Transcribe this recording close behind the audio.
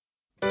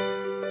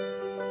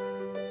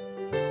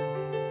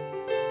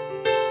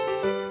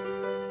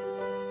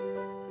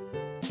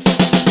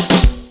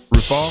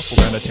roof off.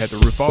 We're gonna tear the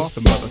roof off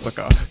the mother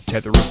sucker.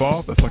 Tear the roof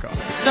off the sucker.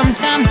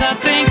 Sometimes I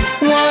think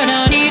what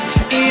I need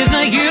is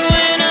a you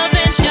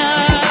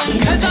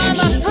intervention. 'Cause I'm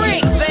a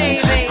freak,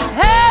 baby.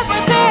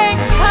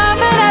 Everything's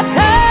coming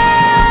apart.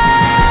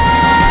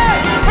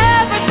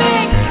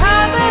 Everything's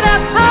coming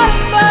apart.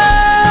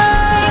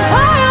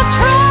 I'll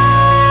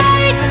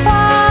try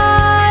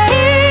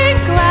defying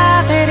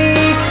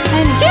gravity,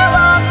 and you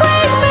won't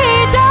bring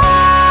me down.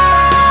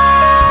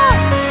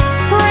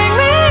 Bring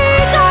me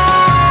down.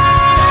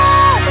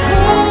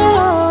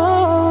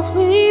 Oh,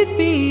 please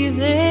be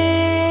there.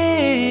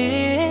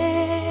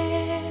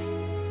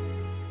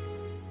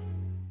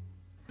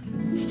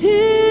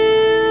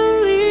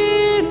 Still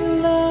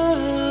in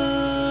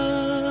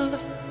love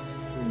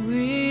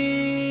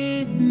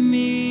with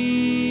me.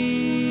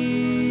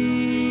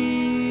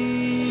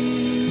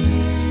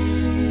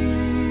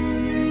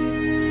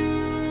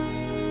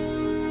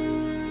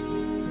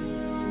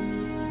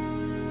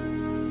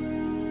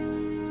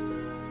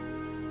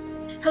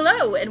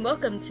 Hello, and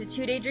welcome to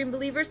Two Daydream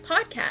Believers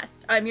podcast.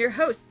 I'm your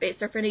host,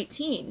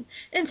 BaseSurfer18,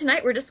 and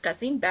tonight we're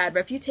discussing Bad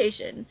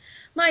Reputation.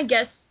 My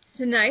guests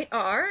tonight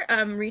are,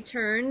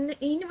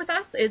 returning with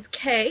us is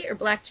Kay, or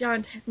Black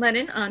John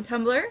Lennon on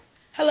Tumblr.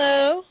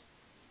 Hello.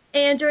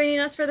 And joining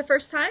us for the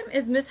first time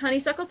is Miss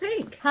Honeysuckle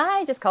Pink.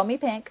 Hi, just call me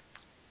Pink.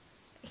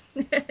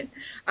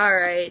 All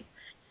right.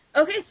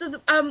 Okay, so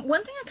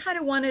one thing I kind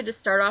of wanted to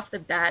start off the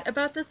bat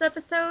about this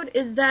episode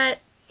is that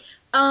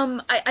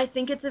I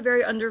think it's a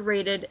very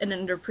underrated and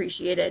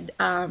underappreciated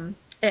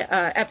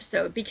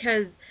episode,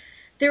 because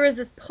there was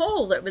this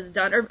poll that was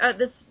done, or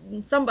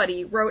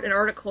somebody wrote an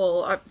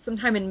article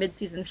sometime in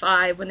mid-season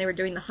 5 when they were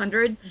doing the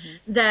 100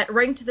 that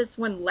ranked this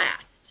one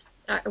last.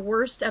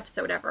 Worst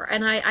episode ever.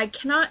 And I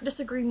cannot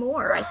disagree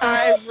more.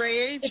 I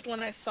raged when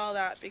I saw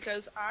that,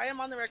 because I am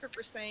on the record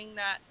for saying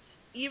that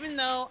even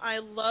though I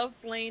love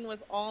Blaine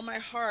with all my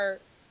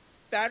heart,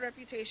 Bad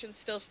Reputation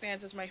still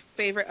stands as my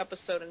favorite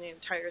episode in the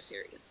entire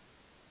series.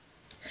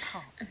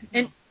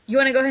 And you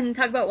want to go ahead and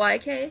talk about why,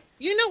 Kay?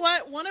 You know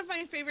what? One of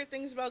my favorite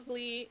things about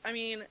Glee, I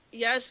mean,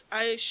 yes,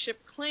 I ship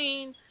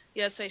Klaine,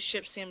 yes, I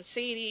ship Sam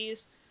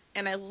Sadie's,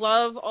 and I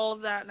love all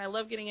of that, and I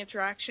love getting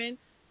interaction,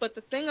 but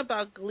the thing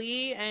about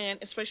Glee,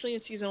 and especially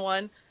in season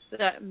 1,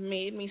 that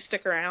made me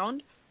stick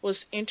around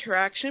was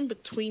interaction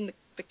between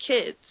the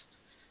kids.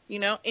 You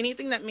know,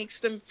 anything that makes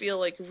them feel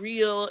like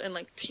real and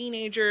like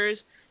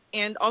teenagers,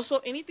 and also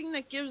anything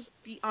that gives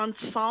the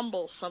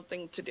ensemble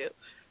something to do.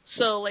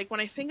 So, like,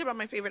 when I think about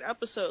my favorite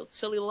episodes,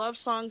 Silly Love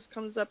Songs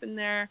comes up in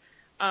there,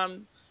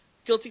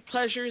 Guilty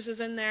Pleasures is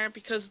in there,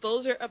 because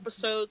those are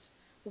episodes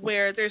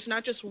where there's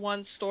not just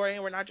one story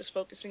and we're not just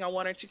focusing on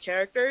one or two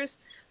characters.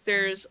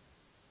 There's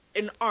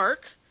an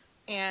arc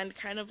and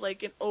kind of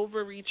like an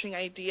overreaching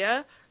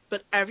idea,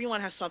 but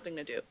everyone has something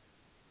to do.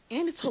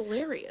 And it's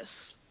hilarious.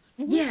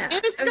 Yeah.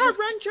 And it's got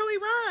Run, Joey,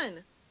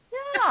 Run!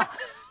 Yeah.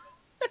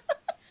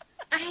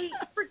 I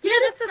forget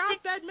it's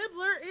got Bette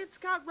Midler, it's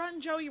got Run,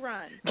 Joey,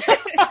 Run.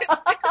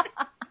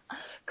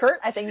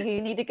 Kurt, I think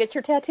you need to get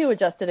your tattoo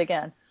adjusted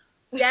again.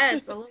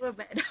 Yes, a little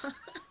bit.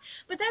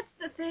 But that's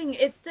the thing.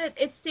 It's that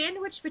it's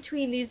sandwiched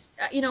between these,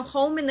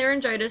 Home and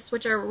Laryngitis,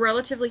 which are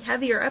relatively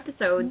heavier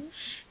episodes.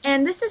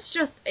 And this is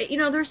just,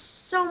 there's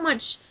so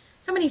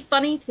many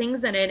funny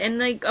things in it. And,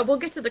 like, we'll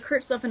get to the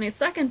Kurt stuff in a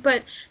second,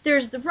 but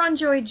there's the Run,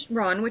 Joey,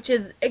 Run, which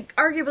is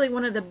arguably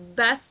one of the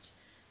best,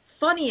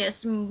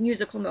 funniest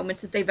musical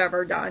moments that they've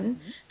ever done.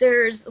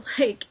 There's,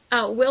 like,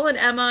 Will and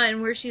Emma,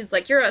 and where she's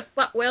like, "You're a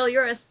slut, Will,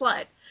 you're a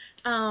slut."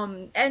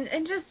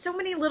 And just so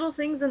many little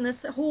things in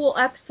this whole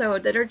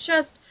episode that are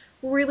just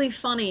really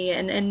funny,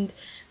 and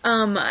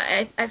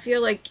I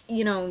feel like,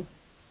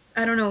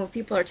 I don't know if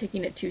people are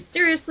taking it too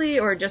seriously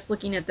or just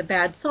looking at the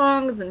bad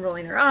songs and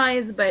rolling their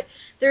eyes, but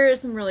there are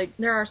some really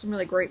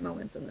great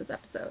moments in this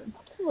episode.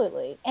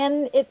 Absolutely.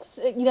 And it's,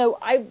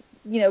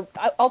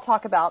 I'll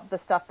talk about the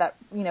stuff that,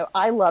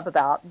 I love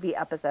about the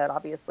episode,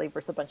 obviously,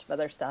 versus a bunch of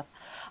other stuff.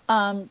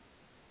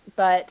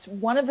 But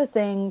one of the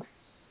things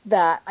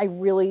that I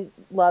really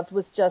loved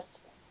was just,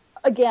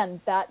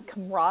 again, that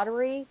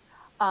camaraderie,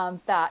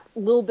 that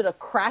little bit of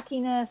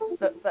crackiness,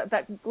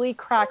 that Glee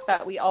crack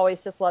that we always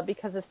just love,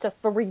 because it's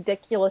just the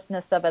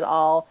ridiculousness of it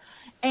all.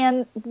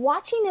 And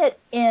watching it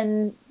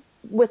in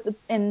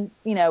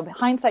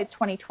hindsight's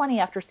 2020,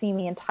 after seeing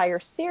the entire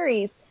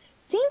series,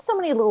 seeing so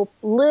many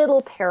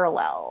little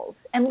parallels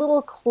and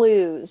little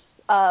clues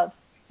of,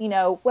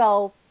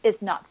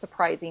 it's not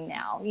surprising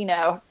now,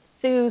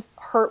 Sue's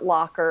Hurt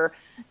Locker,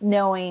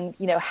 knowing,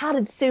 how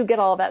did Sue get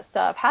all that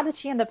stuff? How did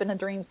she end up in a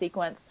dream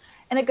sequence?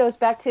 And it goes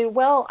back to,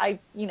 I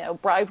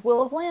bribed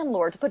Will's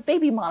landlord to put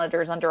baby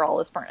monitors under all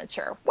his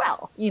furniture.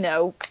 Well,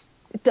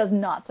 it does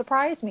not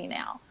surprise me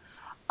now.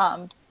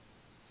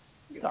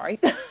 Sorry.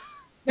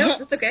 No,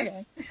 that's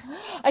okay.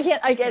 I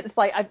get, it's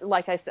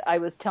like I said, I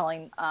was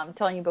telling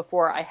you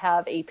before, I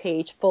have a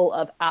page full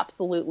of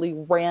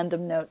absolutely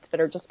random notes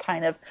that are just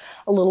kind of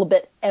a little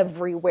bit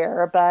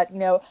everywhere. But,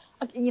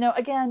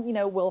 again,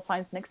 Will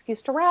finds an excuse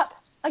to rap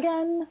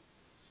again.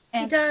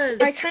 And he does.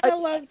 I kind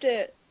of loved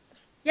it.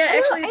 Yeah,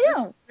 actually, I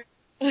know.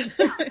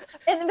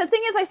 And the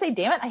thing is, I say,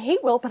 damn it, I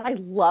hate Will, but I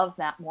love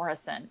Matt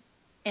Morrison.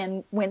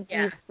 And when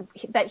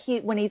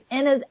when he's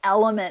in his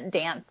element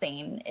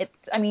dancing,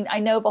 I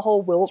know the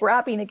whole Will's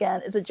rapping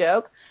again is a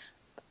joke,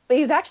 but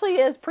he actually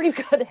is pretty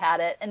good at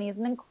it, and he's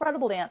an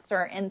incredible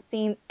dancer, and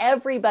seeing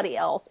everybody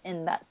else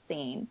in that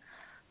scene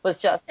was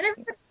just... And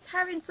everybody's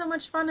having so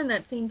much fun in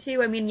that scene,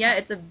 too. I mean, yeah,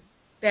 it's a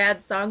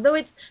bad song, though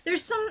I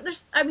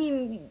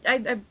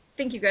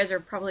think you guys are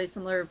probably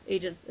similar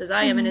ages as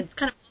I am, and it's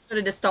kind of a bit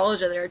of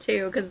nostalgia there,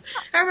 too, because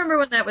I remember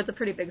when that was a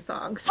pretty big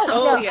song.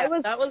 So.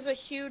 That was a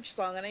huge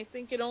song, and I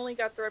think it only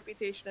got the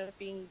reputation of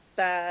being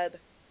bad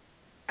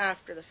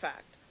after the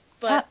fact.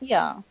 But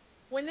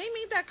when they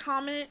made that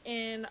comment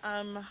in,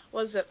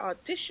 was it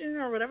Audition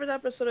or whatever the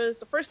episode is,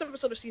 the first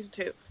episode of season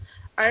 2,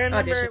 I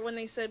remember Audition. when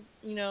they said,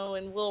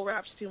 and Will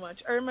raps too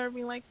much, I remember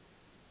being like,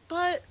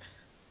 but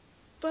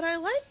I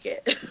like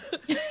it.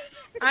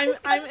 I'm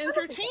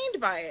entertained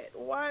by it.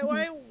 Why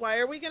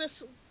are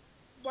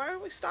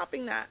we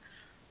stopping that?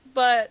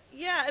 But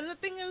yeah, and the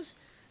thing is,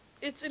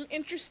 it's an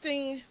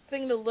interesting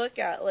thing to look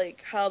at, like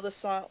how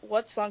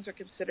what songs are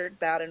considered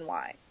bad and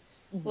why.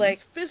 Mm-hmm. Like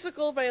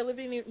Physical by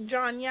Olivia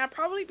Newton-John,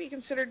 probably be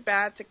considered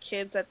bad to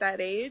kids at that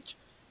age,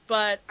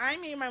 but I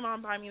made my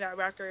mom buy me that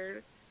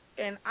record,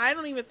 and I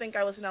don't even think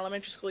I was in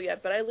elementary school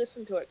yet, but I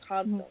listened to it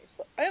constantly,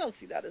 so I don't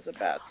see that as a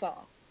bad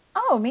song.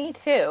 Oh, me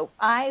too.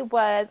 I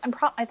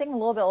think a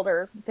little bit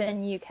older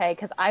than UK,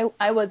 because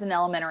I was in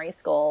elementary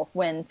school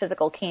when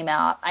Physical came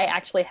out. I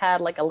actually had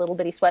like a little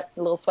bitty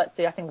sweatsuit,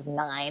 I think it was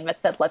 9, that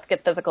said, let's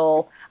get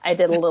physical. I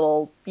did a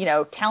little,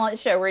 talent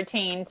show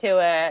routine to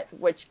it,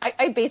 which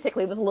I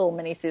basically was a little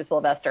mini Sue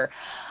Sylvester,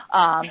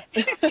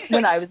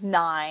 when I was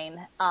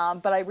 9.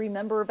 But I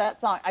remember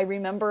that song. I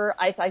remember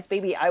Ice Ice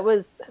Baby. That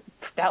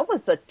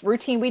was the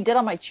routine we did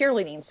on my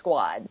cheerleading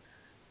squad.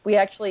 We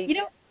actually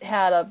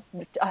had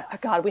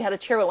we had a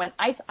cheer that went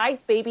Ice Ice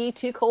Baby,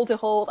 Too Cold to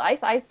Hold, Ice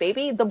Ice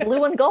Baby, the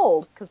blue and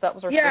gold, because that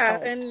was our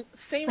song. And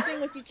same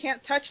thing with You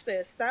Can't Touch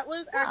This. That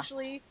was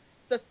actually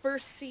the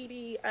first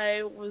CD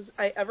I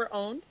ever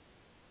owned.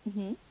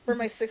 Mm-hmm. For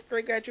my 6th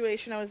grade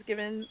graduation, I was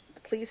given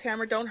Please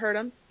Hammer, Don't Hurt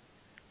 'Em,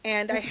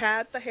 and I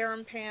had the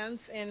harem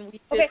pants, and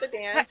we did the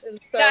dance. And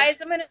so, guys,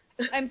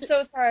 I'm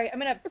so sorry. I'm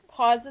gonna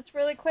pause this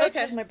really quick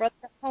because my brother's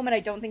at home and I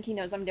don't think he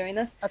knows I'm doing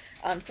this. So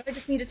I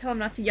just need to tell him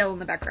not to yell in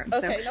the background.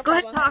 Okay, so no go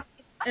problem. ahead, talk,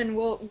 and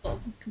we'll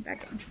come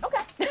back on.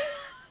 Okay.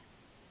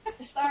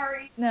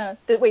 Sorry. No.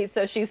 Wait.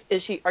 So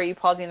are you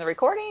pausing the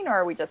recording, or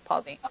are we just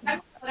pausing?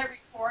 I'm gonna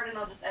record and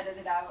I'll just edit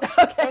it out.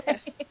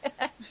 Okay.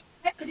 I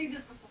had to do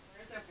this before.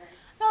 It's okay.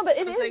 No, but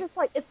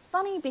it's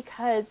funny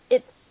because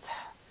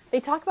they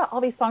talk about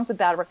all these songs with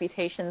bad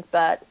reputations,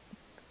 but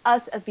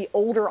us as the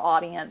older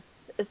audience,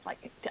 it's like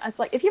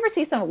if you ever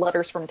see some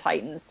Letters from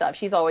Titan stuff,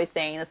 she's always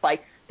saying it's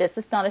like, this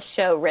is not a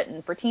show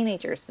written for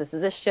teenagers. This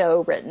is a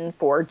show written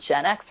for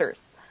Gen Xers.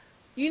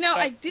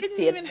 I didn't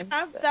even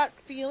have that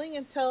feeling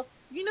until,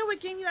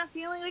 what gave me that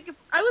feeling? Like, if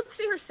I would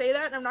see her say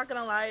that, and I'm not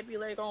going to lie, I'd be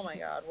like, oh my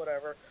God,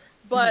 whatever.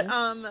 But,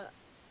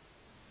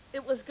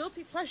 it was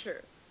guilty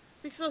pleasure.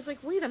 Because I was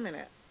like, wait a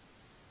minute.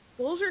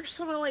 Those are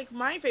some of, like,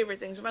 my favorite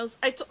things. And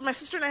my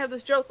sister and I had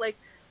this joke, like,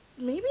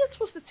 maybe it's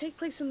supposed to take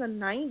place in the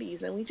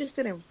 90s, and we just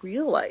didn't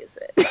realize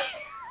it.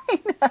 I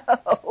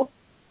know.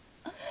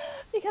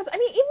 Because,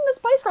 even the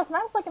Spice Girls, and I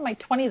was, like, in my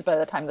 20s by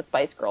the time the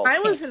Spice Girls I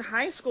was in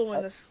high school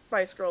when the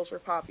Spice Girls were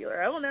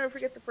popular. I will never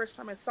forget the first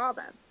time I saw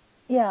them.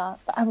 Yeah.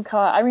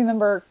 I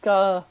remember,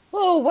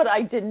 what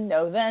I didn't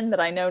know then that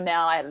I know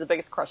now. I had the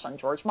biggest crush on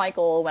George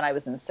Michael when I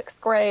was in 6th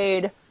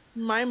grade.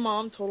 My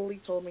mom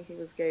totally told me he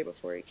was gay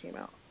before he came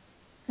out.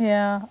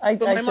 Yeah. But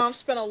my mom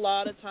spent a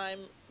lot of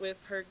time with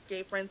her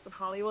gay friends in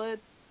Hollywood.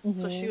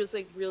 Mm-hmm. So she was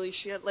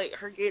she had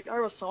her gay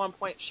daughter was so on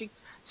point.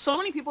 So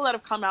many people that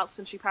have come out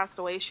since she passed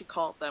away, she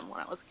called them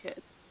when I was a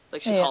kid.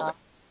 Like, she called them.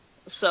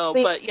 So,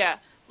 but yeah,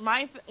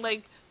 my,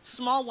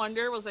 Small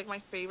Wonder was,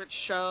 my favorite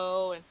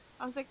show. And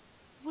I was like,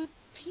 with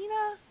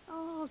Tina?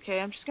 Oh, okay,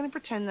 I'm just going to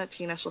pretend that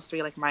Tina's supposed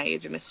to be, my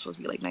age, and it's supposed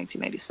to be,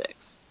 1996.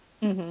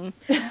 Mm-hmm.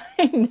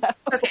 I know.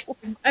 Okay,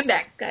 I'm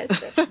back, guys.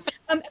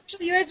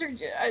 Actually, you guys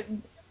are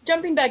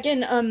jumping back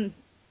in.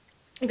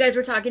 You guys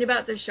were talking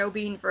about the show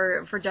being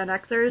for Gen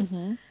Xers,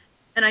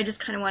 and I just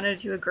kind of wanted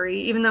to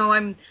agree. Even though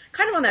I'm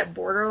kind of on that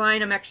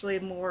borderline, I'm actually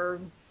more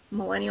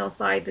millennial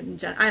side than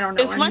Gen. I don't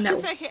know. As much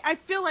as I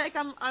feel like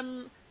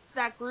I'm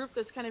that group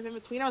that's kind of in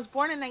between. I was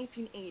born in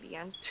 1980.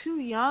 I'm too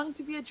young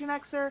to be a Gen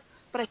Xer,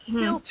 but I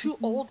feel too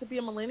old to be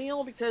a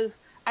millennial because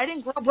I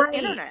didn't grow up with the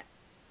internet.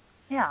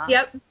 Yeah.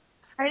 Yep.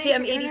 I didn't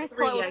I'm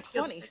 83. I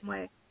feel 20. the same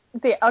way.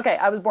 See, okay,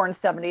 I was born in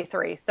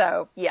 73,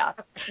 so yeah,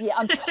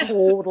 I'm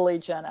totally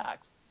Gen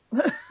X.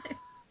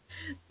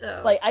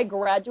 So. I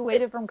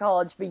graduated from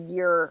college the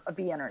year of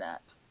the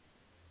internet.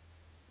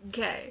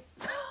 Okay.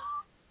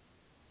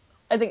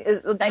 I think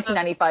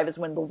 1995 is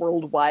when the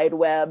World Wide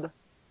Web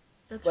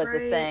was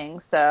a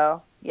thing.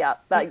 So yeah,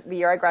 the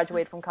year I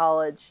graduated from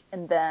college,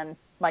 and then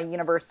my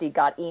university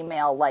got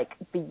email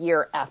the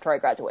year after I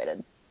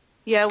graduated.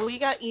 Yeah, we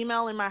got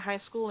email in my high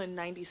school in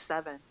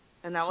 97,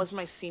 and that was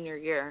my senior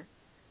year.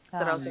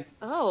 That I was like,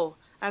 oh,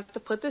 I have to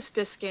put this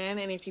disc in,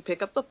 and if you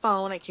pick up the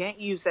phone, I can't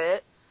use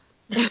it.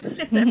 I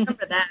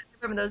remember that.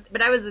 I remember those.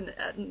 But I was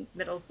in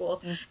middle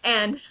school.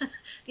 And,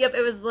 yep,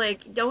 it was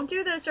like, don't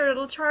do this or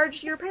it'll charge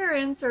your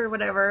parents or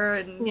whatever.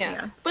 And,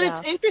 But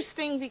it's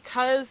interesting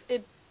because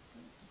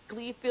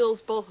Glee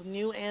feels both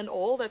new and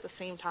old at the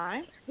same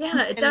time.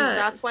 Yeah, it does. And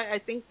that's why I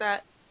think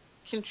that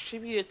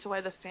contributed to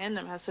why the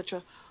fandom has such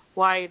a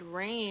wide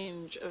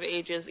range of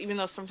ages, even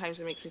though sometimes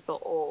it makes me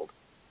feel old.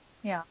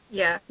 Yeah.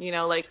 Yeah. You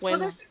know, like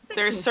when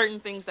there's certain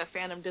things that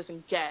fandom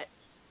doesn't get,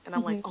 and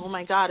I'm like, oh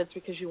my God, it's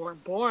because you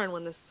weren't born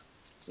when this,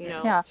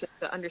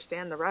 to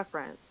understand the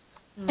reference.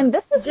 And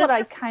this is what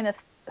I kind of,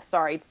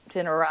 sorry to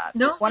interrupt.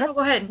 No, go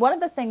ahead. One of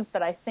the things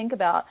that I think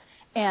about,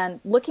 and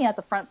looking at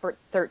the front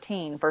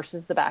 13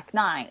 versus the back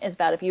 9, is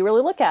that if you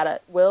really look at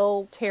it,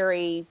 Will,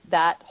 Terry,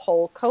 that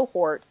whole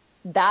cohort,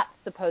 that's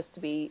supposed to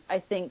be, I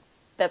think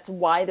that's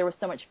why there was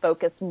so much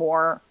focus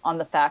more on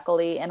the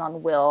faculty and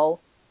on Will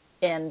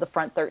in the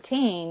front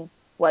 13,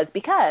 was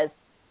because,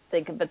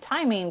 think of the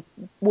timing,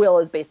 Will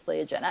is basically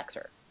a Gen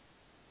Xer.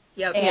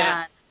 Yep.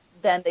 And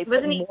then they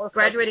wasn't put he more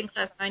graduating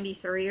class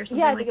 93 or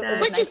something like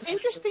that? Which is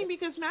interesting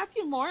because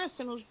Matthew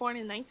Morrison was born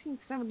in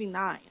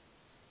 1979.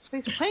 So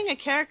he's playing a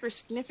character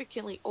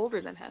significantly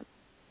older than him.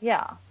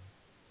 Yeah.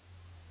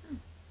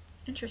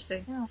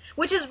 Interesting. Yeah.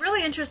 Which is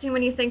really interesting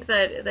when you think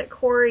that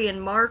Corey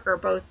and Mark are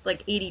both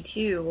like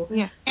 82.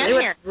 Yeah. So and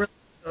Harry. Really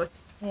close.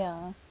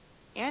 Yeah.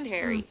 And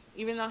Harry.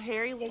 Even though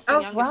Harry was the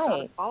youngest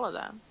out of all of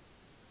them.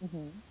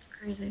 Mm-hmm.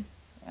 Crazy.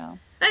 Yeah.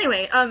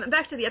 Anyway,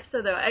 back to the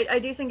episode though. I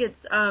do think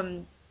it's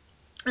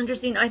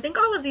interesting. I think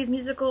all of these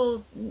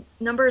musical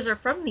numbers are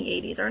from the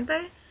 80s, aren't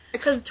they?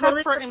 Because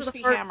totally for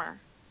MC Hammer.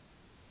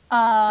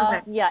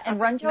 Yeah, and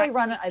Run Joey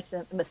Run is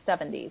in the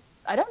 70s.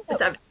 I don't know.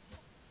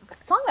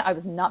 A song that I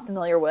was not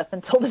familiar with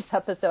until this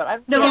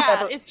episode.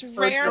 It's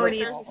rare that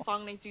there's a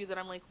song they do that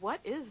I'm like, what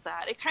is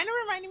that? It kind of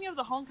reminded me of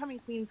the Homecoming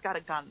Queen's Got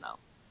a Gun,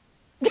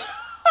 though.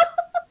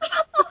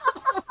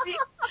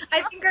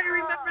 I think I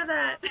remember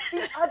that.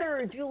 The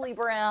other Julie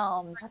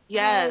Brown.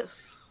 Yes.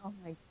 Oh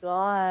my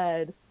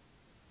God.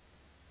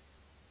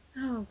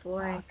 Oh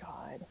boy. Oh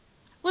God.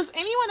 Was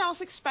anyone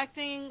else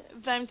expecting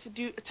them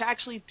to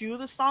actually do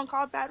the song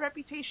called Bad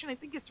Reputation? I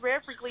think it's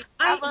rare for Glee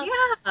to have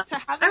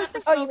an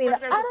episode you mean where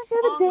there's a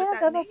song with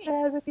that name.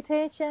 Bad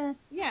Reputation.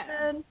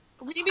 Yeah.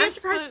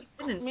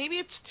 Maybe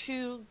it's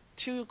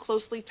too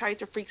closely tied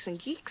to Freaks and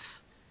Geeks,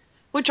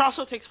 which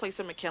also takes place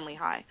in McKinley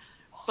High.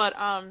 But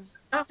I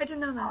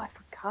didn't know that. Oh, I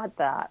forgot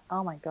that.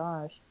 Oh my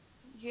gosh.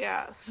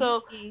 Yeah.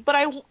 So, but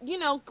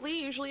Glee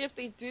usually, if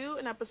they do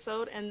an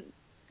episode and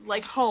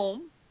like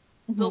Home,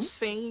 they'll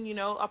sing,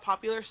 a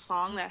popular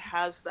song that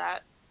has that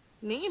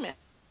name in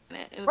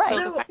it. And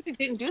so the fact that they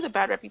didn't do the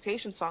Bad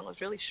Reputation song was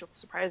really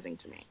surprising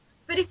to me.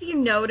 But if you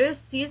notice,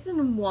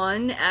 season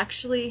 1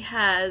 actually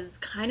has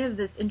kind of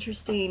this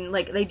interesting,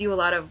 like, they do a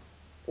lot of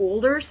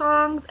older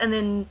songs and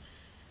then,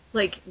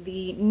 like,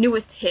 the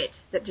newest hit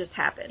that just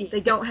happened.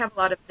 They don't have a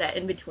lot of that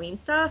in-between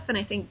stuff, and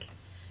I think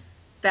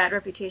Bad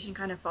Reputation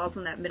kind of falls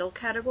in that middle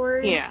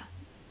category. Yeah.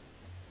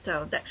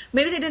 So that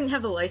maybe they didn't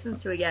have the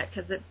license to it yet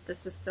because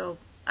this was still...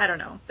 I don't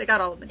know. They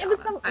got all of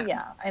Madonna.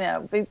 I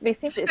know. They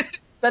seem to,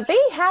 but they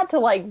had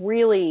to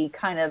really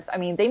kind of. I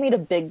mean, they made a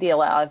big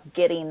deal out of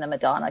getting the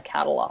Madonna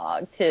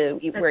catalog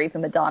where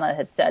even Madonna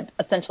had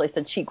essentially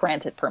said she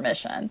granted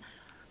permission.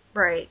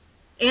 Right,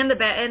 and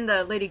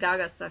the Lady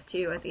Gaga stuff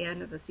too at the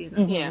end of the season.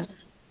 Mm-hmm. Yeah, it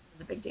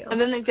was a big deal. And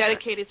then they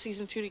dedicated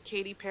season 2 to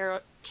Katy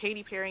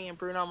Perry and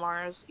Bruno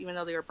Mars, even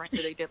though they were brand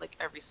new. They did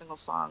every single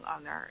song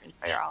on their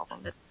entire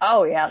album.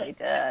 Oh yeah, they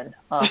did.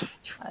 Oh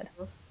God.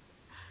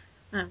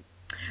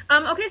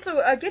 Okay,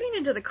 so getting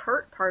into the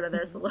Kurt part of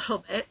this a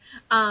little bit,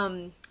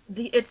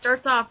 it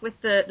starts off with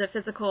the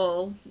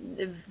physical,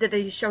 that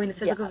they're showing the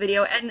physical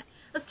video, and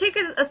let's take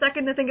a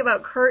second to think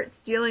about Kurt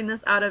stealing this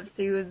out of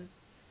Sue's,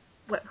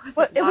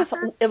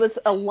 it was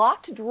a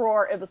locked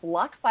drawer, it was a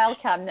locked file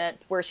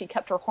cabinet where she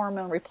kept her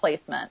hormone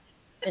replacement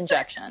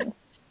injections.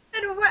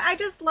 And I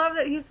just love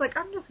that he's like,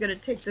 I'm just going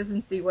to take this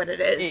and see what it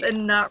is,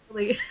 and not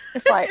really...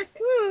 It's like,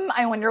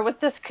 I wonder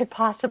what this could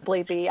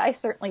possibly be. I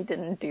certainly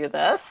didn't do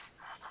this.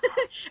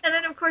 And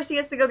then, of course, he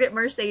has to go get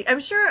Mercedes.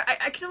 I'm sure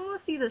I can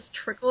almost see this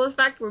trickle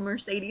effect where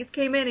Mercedes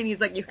came in, and he's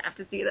like, you have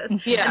to see this.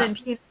 Yeah. And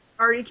then Tina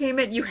already came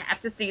in, you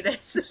have to see this.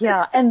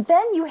 Yeah, and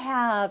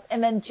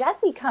then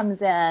Jesse comes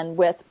in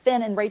with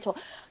Finn and Rachel.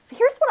 So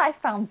here's what I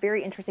found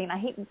very interesting. I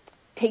hate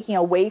taking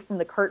away from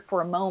the Kurt for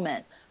a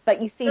moment,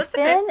 but you see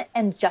Finn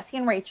and Jesse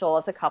and Rachel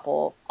as a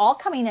couple all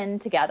coming in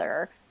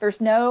together. There's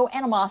no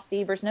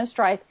animosity, there's no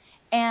strife.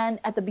 And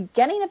at the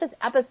beginning of this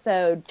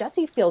episode,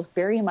 Jesse feels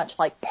very much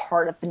like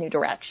part of the New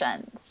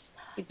Directions.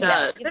 He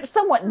does. They're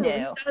somewhat new.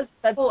 He does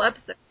the whole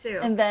episode, too.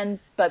 And then,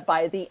 but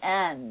by the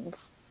end,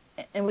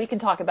 and we can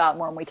talk about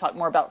more when we talk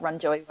more about Run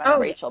Joey, Run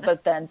Rachel,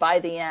 but then by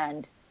the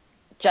end,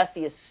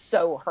 Jesse is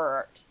so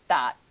hurt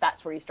that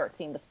that's where you start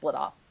seeing the split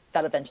off.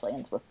 That eventually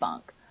ends with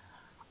Funk.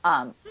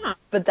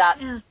 But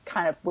that's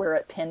kind of where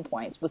it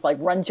pinpoints, was like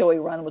Run Joey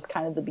Run was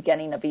kind of the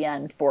beginning of the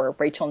end for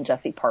Rachel and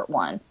Jesse part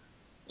 1.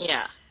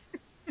 Yeah.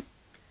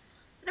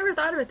 I never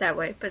thought of it that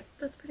way, but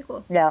that's pretty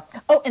cool. Yeah.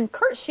 Oh, and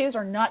Kurt's shoes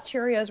are not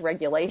Cheerios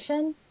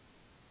regulation.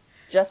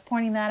 Just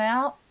pointing that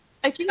out.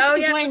 I think he's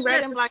wearing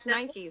red and black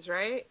Nikes,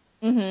 right?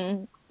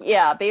 Mm-hmm.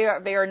 Yeah, they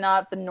are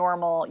not the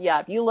normal. Yeah,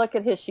 if you look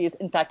at his shoes,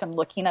 in fact, I'm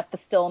looking at the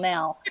still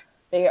now.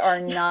 They are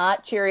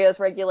not Cheerios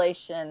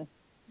regulation.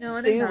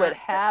 No, they're Sue not. would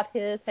have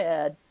his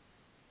head.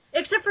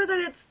 Except for that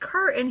it's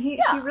Kurt, and he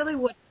really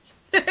would.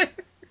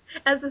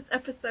 As this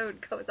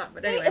episode goes on,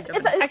 but anyway.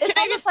 Can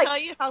I just tell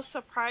you how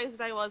surprised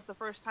I was the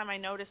first time I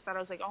noticed that? I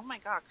was like, oh my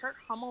god, Kurt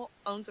Hummel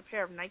owns a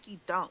pair of Nike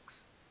Dunks.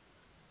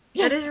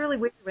 That is really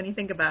weird when you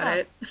think about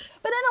it.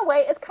 But in a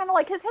way, it's kind of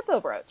like his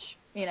hippo brooch,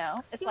 you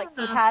know? It's like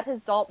he had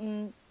his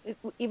Dalton,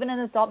 even in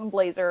his Dalton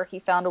blazer, he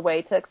found a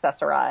way to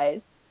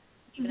accessorize.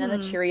 Even in the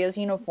Cheerios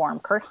uniform,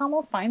 Kurt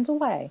Hummel finds a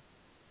way.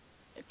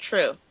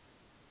 True.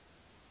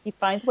 He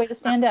finds a way to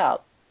stand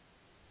out.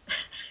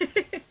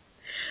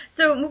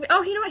 So,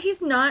 you know what?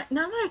 He's not.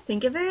 Now that I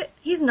think of it,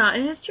 he's not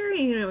in his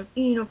Cheerio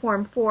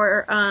uniform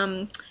for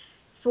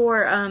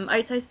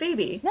Ice Ice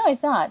Baby. No,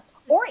 he's not.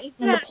 Or even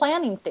in the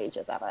planning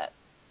stages of it.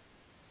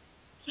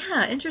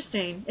 Yeah,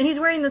 interesting. And he's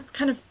wearing this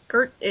kind of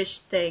skirt-ish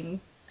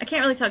thing. I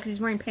can't really tell because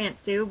he's wearing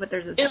pants too, but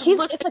there's it's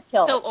a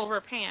kilt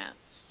over pants.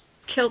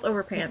 Kilt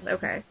over pants.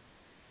 Okay.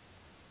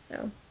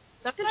 So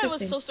that's why I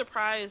was so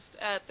surprised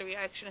at the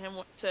reaction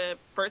to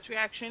Bert's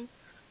reaction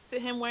to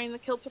him wearing the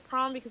kilt to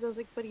prom, because I was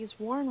like, but he's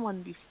worn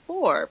one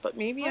before. But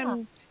maybe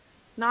I'm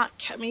not.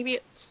 Maybe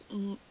it's.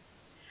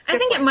 I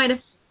think it might have,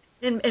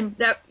 and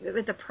that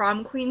with the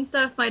prom queen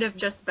stuff might have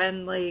just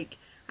been like,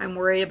 I'm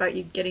worried about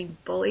you getting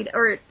bullied,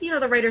 or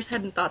the writers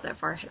hadn't thought that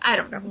far ahead. I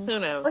don't know. Who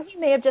knows? Well, he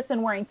may have just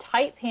been wearing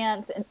tight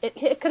pants, and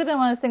it could have been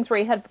one of those things where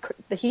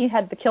he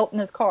had the kilt in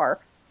his car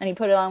and he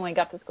put it on when he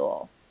got to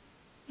school.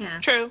 Yeah,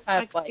 true.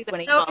 Like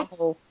when he got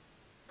whole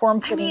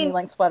form-fitting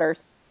knee-length sweaters.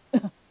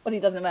 But he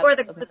doesn't matter. Or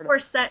the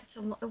corset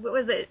to, what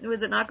was it?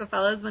 Was it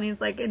Knockafellas when he's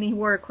like, and he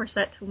wore a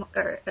corset to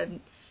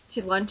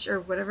lunch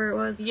or whatever it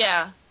was?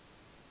 Yeah.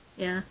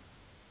 Yeah.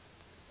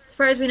 As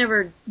far as we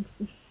never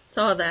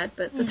saw that,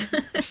 but.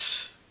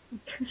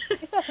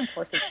 He's got some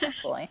courses,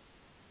 actually.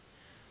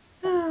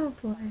 Oh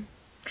boy.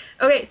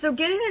 Okay, so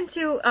getting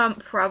into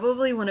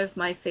probably one of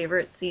my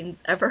favorite scenes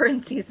ever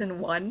in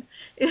season 1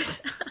 is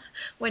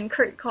when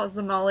Kurt calls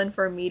them all in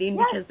for a meeting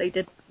because they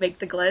didn't make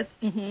the list.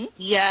 Mm-hmm.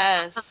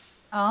 Yes.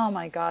 Oh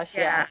my gosh,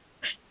 yeah.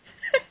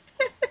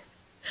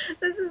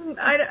 This is,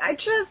 I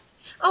just,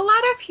 a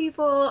lot of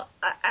people,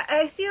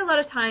 I see a lot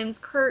of times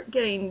Kurt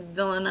getting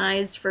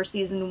villainized for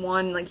season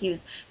 1, like he was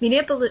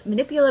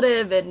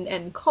manipulative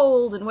and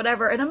cold and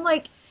whatever, and I'm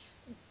like,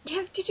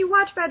 did you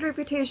watch Bad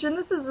Reputation?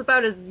 This is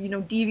about as,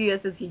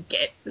 devious as he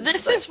gets.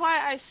 This is why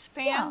I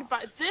stand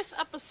by, this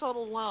episode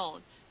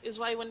alone is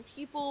why when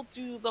people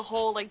do the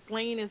whole, like,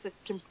 Blaine is a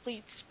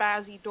complete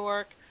spazzy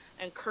dork,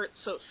 and Kurt's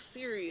so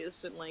serious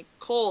and, like,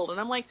 cold. And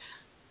I'm like,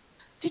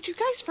 did you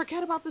guys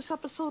forget about this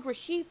episode where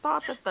he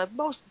thought that the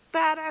most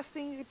badass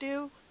thing you could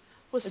do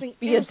was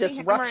be a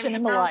disruption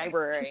in the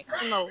library?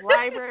 In the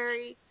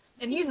library.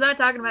 And he's not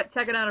talking about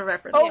checking out a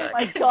reference. Oh,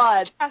 my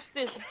God. Just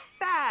as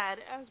bad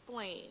as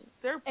Blaine.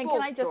 They're both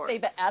can I just dorks. say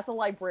that as a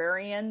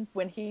librarian,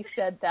 when he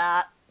said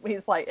that,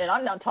 he's like, and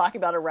I'm not talking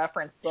about a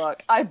reference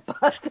book, I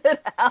busted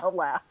out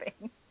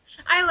laughing.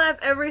 I laugh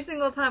every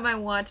single time I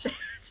watch it.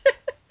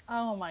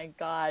 Oh my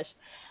gosh.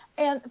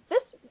 And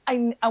this,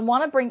 I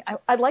want to bring,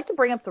 I'd like to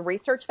bring up the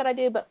research that I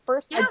did, but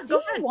first I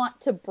do want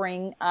to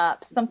bring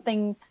up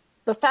something,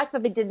 the fact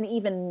that they didn't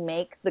even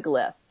make the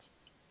list.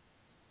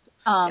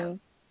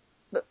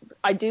 But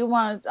I do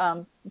want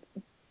to,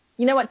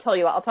 you know what, tell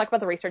you what, I'll talk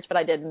about the research that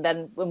I did, and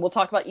then when we'll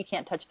talk about You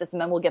Can't Touch This,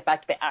 and then we'll get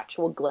back to the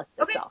actual list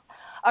itself.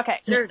 Okay.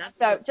 Sure.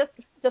 So just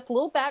a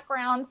little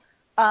background.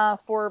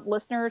 For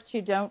listeners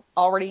who don't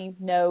already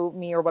know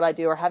me or what I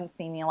do or haven't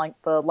seen me like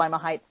the Lima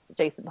Heights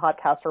adjacent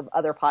podcast or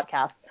other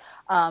podcasts,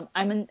 I'm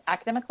an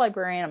academic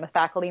librarian. I'm a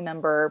faculty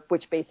member,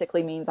 which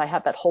basically means I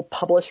have that whole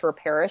publish or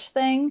perish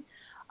thing.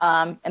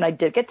 And I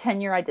did get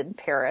tenure. I didn't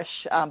perish,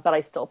 but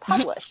I still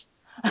publish.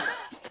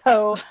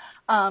 So,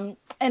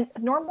 and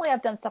normally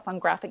I've done stuff on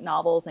graphic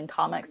novels and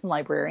comics and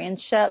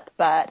librarianship,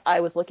 but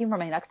I was looking for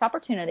my next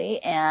opportunity,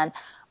 and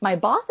my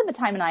boss at the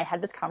time and I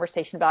had this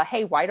conversation about,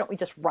 hey, why don't we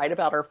just write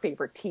about our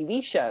favorite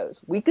TV shows?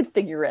 We could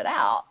figure it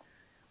out.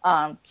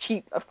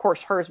 Of course,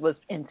 hers was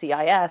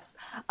NCIS.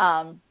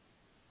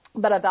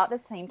 But about the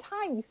same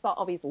time, you saw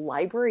all these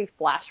library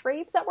flash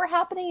raves that were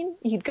happening.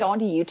 You'd go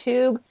onto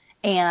YouTube,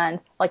 and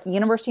like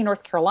University of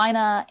North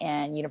Carolina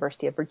and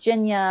University of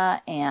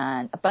Virginia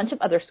and a bunch of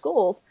other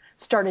schools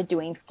started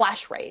doing flash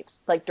raves,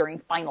 like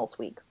during finals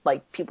week.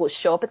 Like people would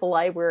show up at the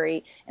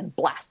library and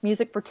blast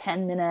music for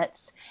 10 minutes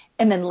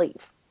and then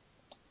leave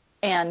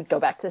and go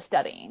back to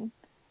studying.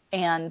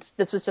 And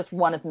this was just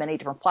one of many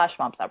different flash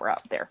mobs that were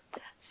out there.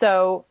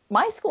 So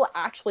my school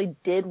actually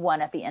did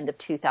one at the end of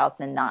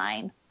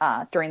 2009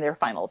 during their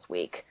finals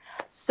week.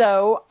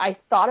 So I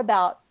thought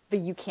about the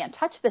You Can't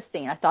Touch This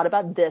scene. I thought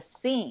about this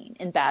scene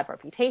in Bad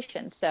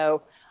Reputation.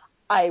 So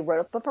I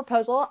wrote up a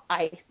proposal.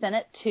 I sent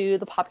it to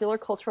the Popular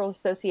Cultural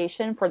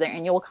Association for their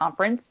annual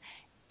conference,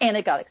 and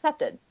it got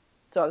accepted.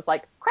 So I was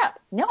like, crap,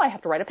 now I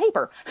have to write a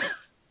paper.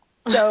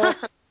 So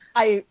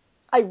I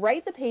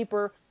write the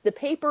paper. The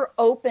paper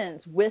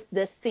opens with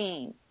this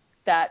scene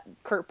that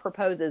Kurt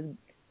proposes,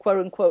 quote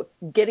unquote,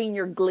 getting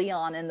your Glee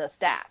on in the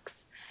stacks.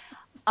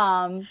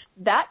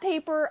 That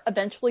paper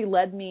eventually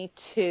led me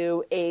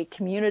to a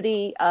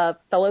community of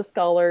fellow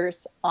scholars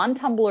on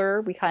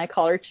Tumblr. We kind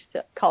of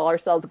call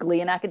ourselves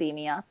Glee in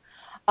Academia.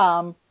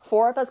 4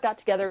 of us got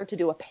together to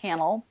do a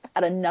panel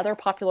at another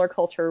popular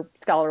culture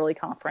scholarly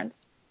conference.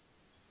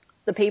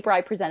 The paper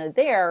I presented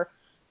there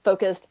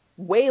focused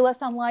way less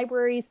on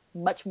libraries,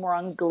 much more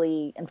on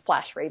Glee and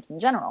flash raves in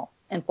general,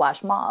 and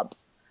flash mobs.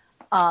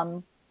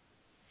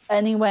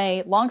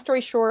 Anyway, long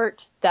story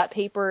short, that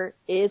paper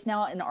is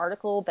now an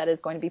article that is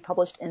going to be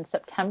published in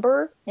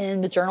September in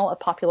the Journal of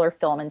Popular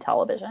Film and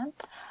Television.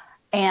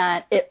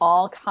 And it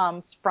all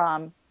comes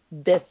from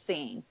this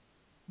scene,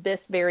 this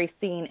very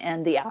scene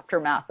and the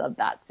aftermath of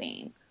that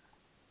scene.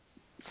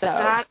 So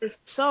that is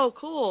so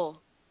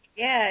cool.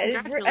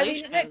 Yeah.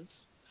 Congratulations.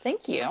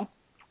 Thank you.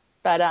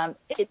 But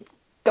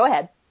go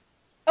ahead.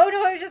 Oh,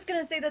 no, I was just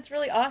going to say that's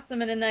really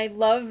awesome. And I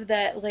love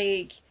that,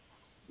 like,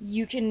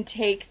 you can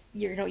take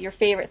your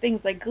favorite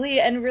things like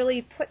Glee and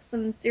really put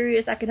some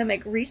serious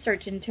academic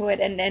research into it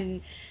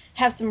and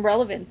have some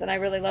relevance. And I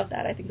really love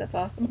that. I think that's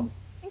awesome.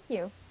 Thank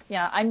you.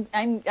 Yeah,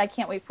 I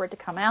can't wait for it to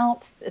come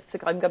out.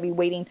 I'm going to be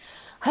waiting.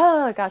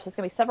 Oh gosh, it's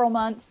going to be several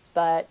months,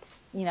 but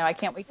I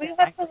can't wait. You'll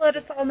have to let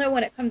us all know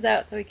when it comes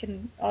out so we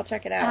can all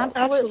check it out.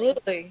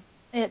 Absolutely.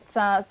 It's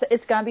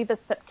going to be the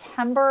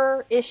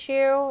September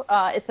issue.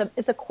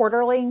 It's a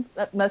quarterly.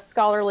 Most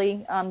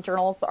scholarly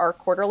journals are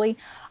quarterly.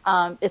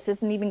 This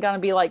isn't even going to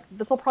be like,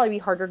 this will probably be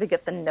harder to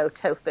get than No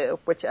Tofu,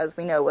 which, as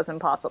we know, was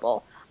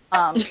impossible.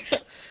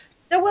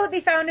 So will it be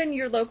found in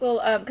your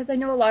local? Because I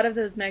know a lot of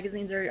those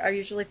magazines are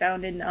usually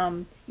found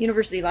in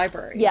university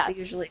libraries. Yes. They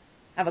usually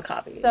have a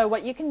copy. So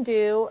what you can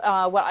do,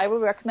 what I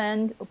would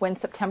recommend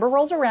when September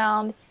rolls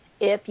around,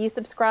 if you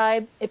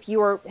subscribe, if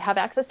you have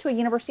access to a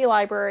university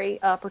library,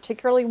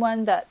 particularly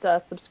one that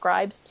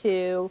subscribes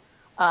to,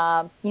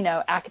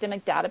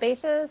 academic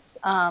databases,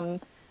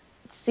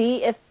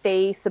 see if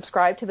they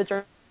subscribe to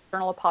the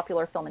Journal of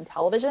Popular Film and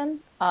Television,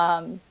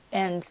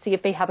 and see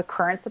if they have a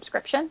current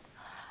subscription.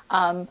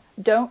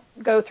 Don't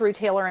go through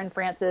Taylor and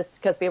Francis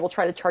because they will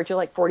try to charge you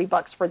like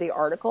 $40 for the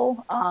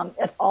article.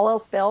 If all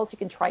else fails, you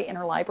can try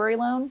interlibrary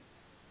loan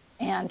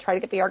and try to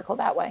get the article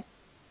that way.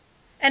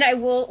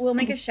 And we'll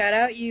make a shout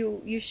out.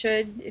 You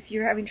should, if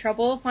you're having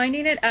trouble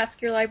finding it,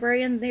 ask your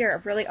librarian. They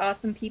are really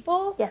awesome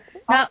people. Yes.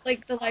 Not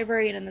like the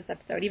librarian in this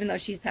episode, even though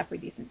she's halfway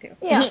decent too.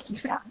 Yeah.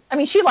 Yeah. I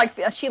mean, she likes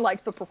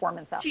the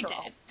performance after She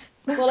all.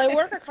 did. Well, I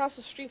work across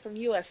the street from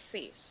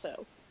USC,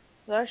 so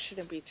that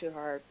shouldn't be too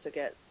hard to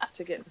get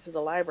into the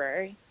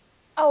library.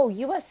 Oh,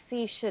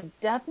 USC should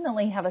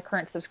definitely have a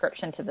current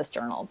subscription to this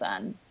journal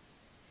then.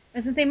 I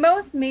was going to say,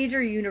 most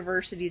major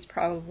universities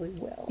probably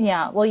will.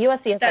 Yeah, well,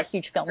 USC has a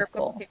huge film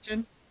school.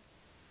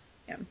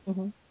 Yeah.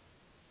 Mm-hmm.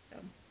 So.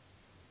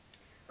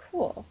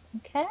 Cool.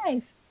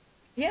 Okay.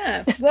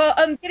 Yeah. Well,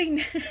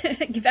 getting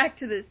back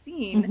to the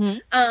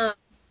scene. Mm-hmm.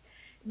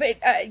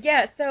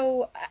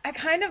 So I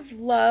kind of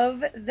love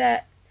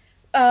that,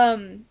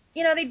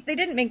 they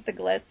didn't make the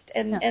Glist,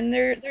 and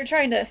they're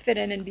trying to fit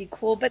in and be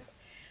cool, but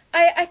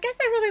I guess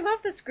I really love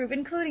this group,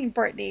 including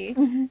Brittany,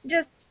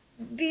 just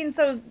being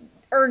so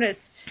earnest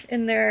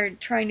in their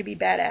trying to be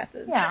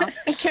badasses. Yeah.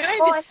 Can I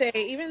just say,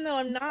 even though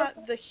I'm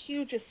not the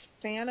hugest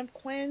fan of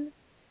Quinn,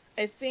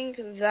 I think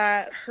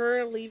that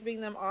her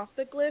leaving them off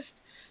the Glist,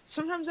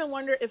 sometimes I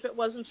wonder if it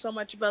wasn't so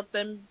much about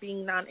them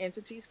being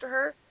non-entities to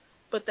her,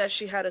 but that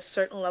she had a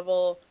certain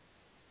level,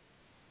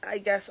 I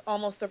guess,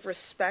 almost of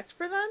respect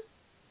for them.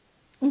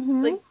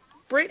 Mm-hmm. Like,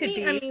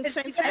 Brittany, I mean,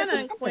 Santana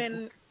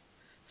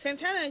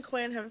and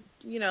Quinn have,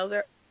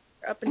 they're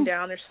up and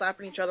down, they're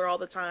slapping each other all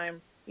the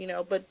time.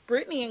 But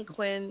Brittany and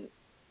Quinn,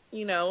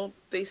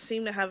 they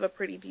seem to have a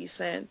pretty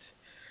decent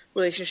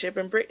relationship.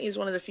 And Brittany is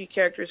one of the few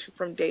characters who,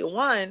 from day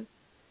one,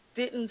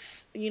 didn't,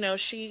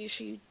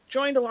 she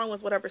joined along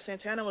with whatever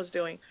Santana was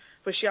doing,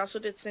 but she also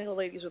did Single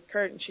Ladies with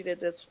Kurt, and she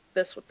did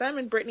this with them.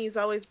 And Brittany's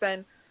always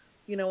been,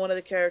 one of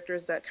the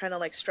characters that kind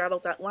of like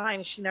straddled that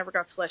line. She never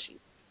got fleshy,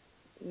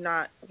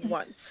 not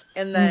once.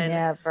 And then,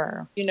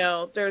 never.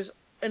 There's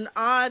an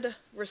odd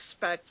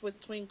respect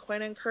between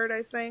Quinn and Kurt,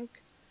 I think.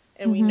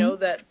 And we know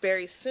that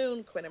very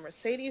soon Quinn and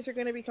Mercedes are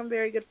going to become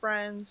very good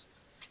friends.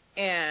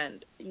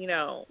 And,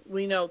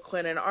 we know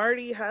Quinn and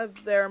Artie have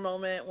their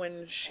moment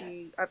when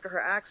after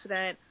her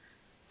accident.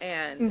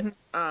 And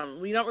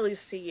we don't really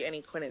see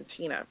any Quinn and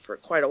Tina for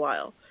quite a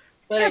while.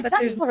 But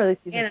there's not really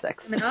season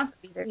 6.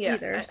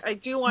 Either. I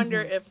do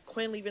wonder if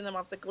Quinn leaving them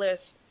off the Glist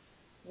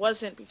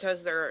wasn't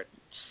because they're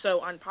so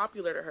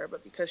unpopular to her,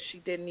 but because she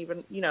didn't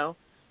even,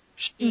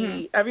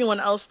 everyone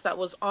else that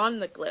was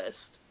on the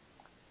Glist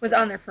was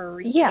on there for a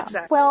reason. Yeah.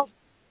 Exactly. Well,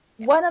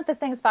 one of the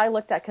things I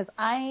looked at, because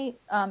I,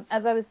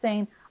 as I was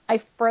saying,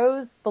 I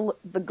froze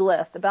the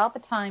Glist about the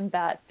time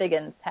that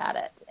Figgins had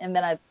it, and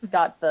then I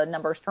got the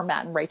numbers for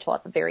Matt and Rachel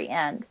at the very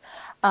end.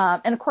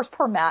 And of course,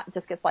 poor Matt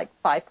just gets like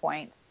 5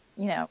 points.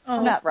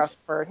 from Matt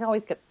Rushford. He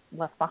always gets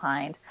left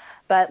behind.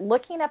 But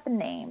looking at the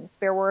names,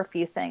 there were a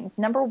few things.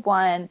 Number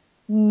one,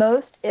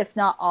 most, if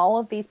not all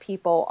of these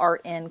people are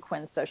in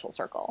Quinn's social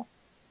circle.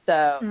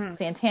 So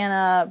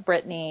Santana,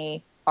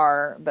 Brittany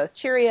are both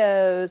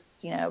Cheerios,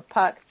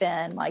 Puck,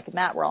 Finn, Mike, and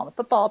Matt were all on the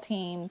football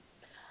team.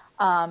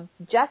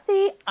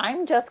 Jesse,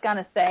 I'm just going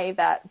to say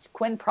that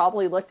Quinn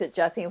probably looked at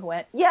Jesse and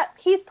went,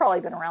 he's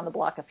probably been around the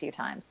block a few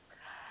times.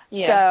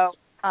 Yeah. So,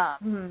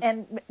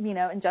 and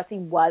Jesse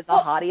was a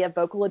hottie of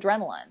Vocal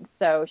Adrenaline,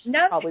 so she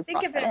probably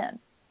brought that in.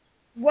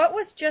 What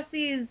was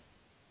Jesse's,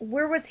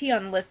 where was he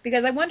on the list?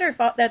 Because I wonder if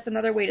that's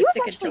another way to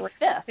stick it to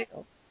fifth.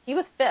 He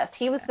was fifth.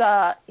 He was,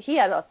 he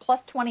had a plus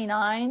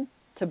 29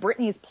 to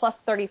Brittany's plus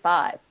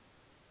 35.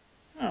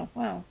 Oh,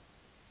 wow.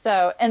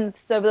 So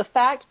the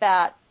fact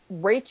that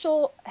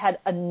Rachel had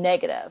a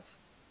negative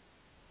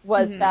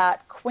was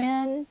that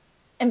Quinn,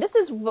 and this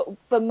is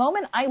the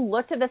moment I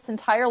looked at this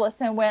entire list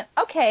and went,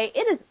 okay,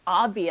 it is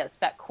obvious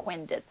that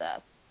Quinn did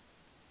this.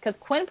 Because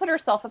Quinn put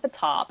herself at the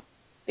top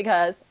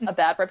because a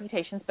bad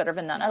reputation is better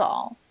than none at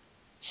all.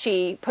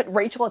 She put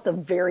Rachel at the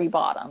very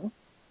bottom.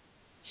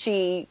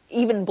 She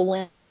even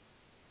blamed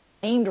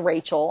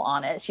Rachel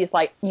on it. She's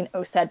like,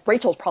 said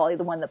Rachel's probably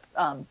the one that,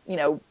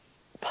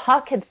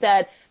 Puck had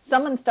said,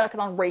 someone stuck it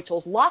on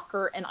Rachel's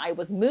locker and I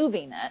was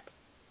moving it.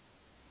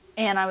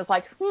 And I was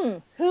like,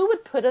 who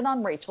would put it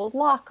on Rachel's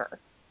locker?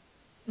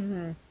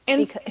 And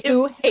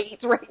who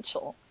hates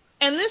Rachel?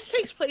 And this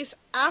takes place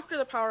after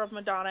the power of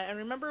Madonna. And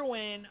remember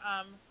when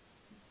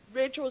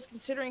Rachel was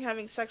considering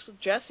having sex with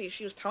Jesse,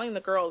 she was telling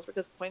the girls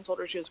because Quinn told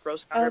her she was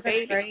grossing out her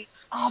baby.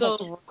 Right.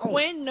 So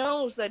Quinn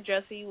knows that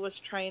Jesse was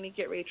trying to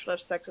get Rachel to have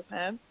sex with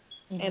him.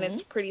 And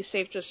it's pretty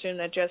safe to assume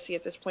that Jesse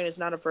at this point is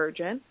not a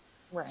virgin.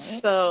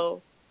 Right.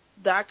 So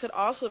that could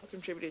also have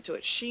contributed to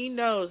it. She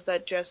knows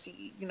that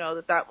Jesse,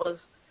 that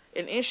was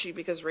an issue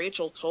because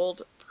Rachel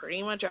told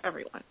pretty much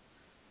everyone.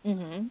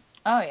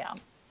 Oh, yeah.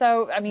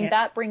 So, I mean,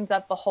 that brings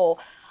up the whole,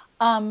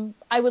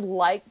 I would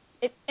like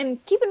it, and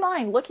keep in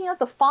mind, looking at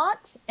the font,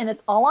 and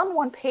it's all on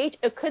one page,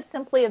 it could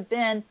simply have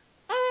been,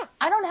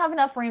 I don't have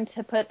enough room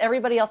to put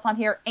everybody else on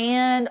here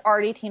and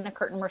Artie, Tina,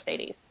 Kurt, and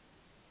Mercedes,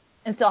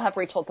 and still have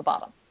Rachel at the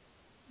bottom.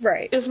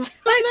 Right. Is Mike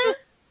on there?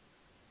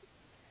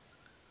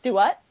 Do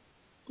what?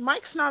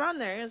 Mike's not on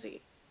there, is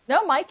he?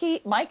 No, Mike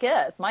is.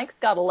 Mike's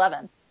got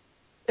 11.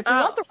 If you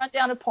want the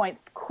rundown of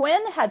points,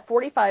 Quinn had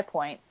 45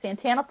 points,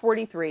 Santana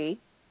 43,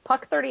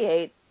 Puck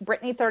 38,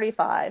 Brittany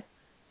 35,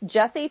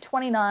 Jesse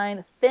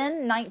 29,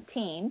 Finn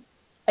 19.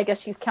 I guess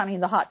she's counting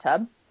the hot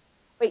tub.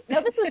 Wait,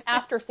 no, this was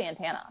after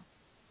Santana.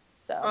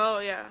 So. Oh,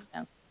 yeah.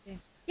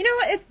 You know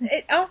what?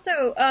 It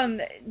also,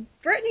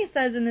 Brittany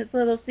says in this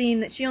little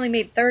scene that she only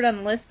made third on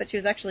the list, but she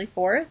was actually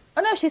fourth.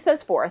 Oh, no, she says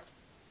fourth.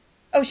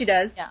 Oh, she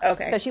does? Yeah.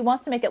 Okay. So she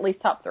wants to make at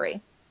least top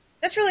 3.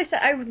 That's really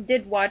sad. I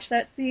did watch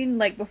that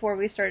scene, before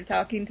we started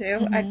talking, too.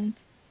 I'm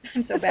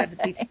so bad with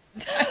details.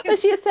 But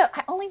she had said,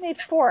 I only made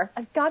 4th.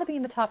 I've got to be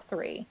in the top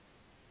 3.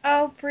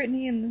 Oh,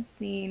 Brittany in the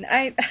scene.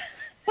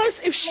 Plus,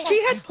 if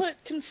she had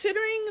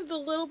considering the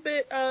little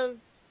bit of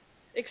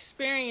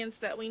experience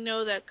that we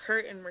know that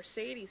Kurt and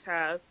Mercedes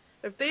have,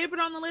 if they had been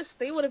on the list,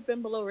 they would have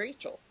been below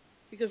Rachel.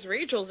 Because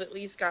Rachel's at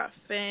least got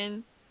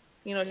Finn,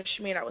 she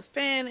made out with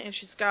Finn, and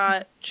she's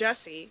got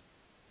Jesse.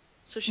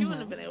 So she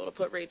wouldn't have been able to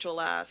put Rachel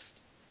last.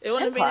 It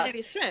wouldn't have made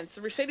any sense.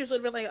 Mercedes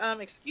would have been like,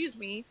 excuse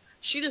me,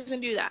 she doesn't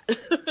do that.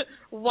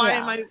 Why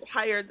am I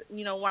higher,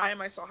 why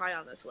am I so high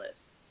on this list?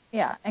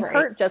 Yeah, and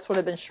Kurt just would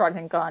have been shrugged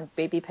and gone,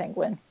 baby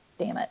penguin,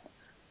 damn it.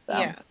 So.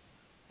 Yeah.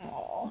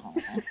 Aww.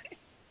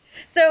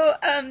 So,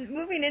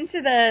 moving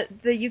into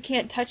the you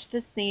can't touch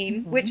this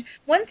scene, which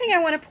one thing I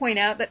want to point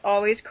out that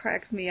always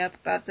cracks me up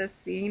about this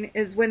scene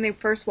is when they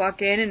first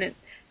walk in and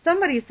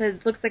somebody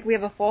says, looks like we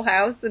have a full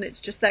house, and it's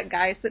just that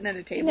guy sitting at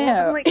a table. No,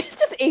 I'm like, it's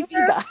just AV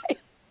guy.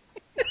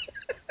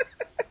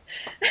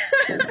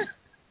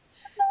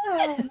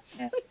 Oh,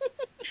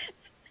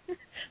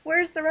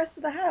 where's the rest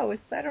of the house?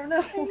 I don't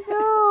know. I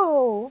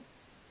know.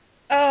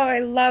 Oh, I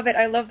love it.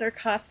 I love their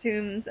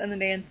costumes and the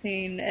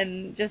dancing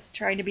and just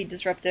trying to be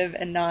disruptive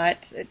and not.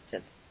 It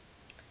just.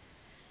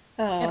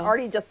 Oh. And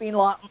Artie just being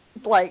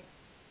Artie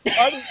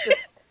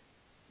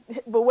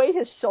just, the way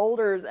his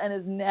shoulders and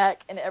his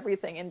neck and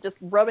everything and just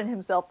rubbing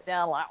himself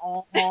down like,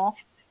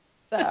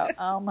 So,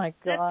 oh my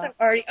God. That's so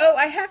Artie. Oh,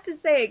 I have to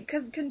say,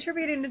 because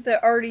contributing to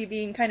the Artie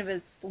being kind of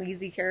a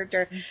sleazy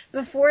character,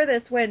 before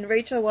this, when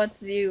Rachel wants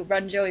to do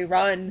Run, Joey,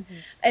 Run,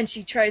 and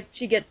she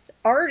gets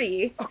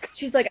Artie,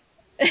 she's like,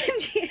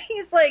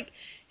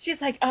 she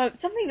says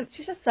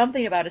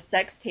something about a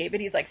sex tape,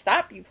 and he's like,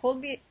 stop, you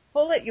pull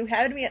it, you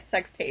had me at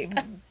sex tape.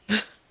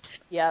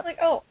 Yeah. Like,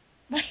 oh,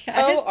 my God.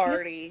 Oh,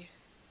 Artie.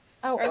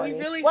 Oh, are Artie. we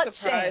really What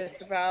surprised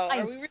shame. about? I'm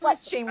Are we really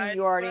slut-shaming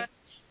you, Artie.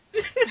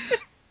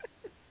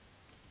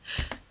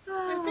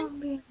 I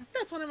think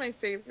that's one of my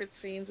favorite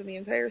scenes in the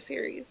entire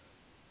series.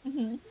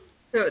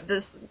 So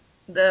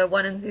the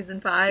one in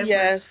season 5?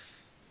 Yes.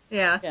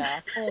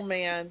 Yeah. Oh,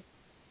 man.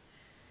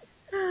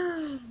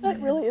 That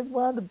really is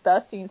one of the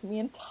best scenes in the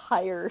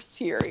entire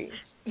series.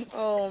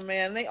 Oh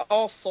man, they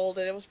all sold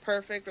it. It was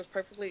perfect. It was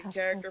perfectly in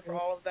character for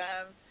all of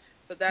them.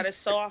 But that is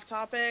so off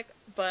topic.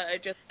 But I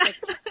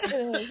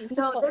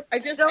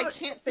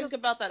can't think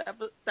about that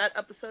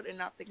episode and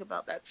not think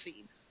about that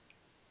scene.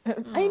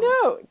 I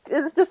know.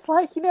 It's just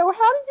like, how did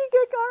you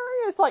get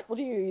gonorrhea? It's like, well,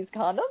 do you use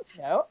condoms?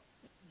 No.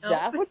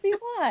 That would be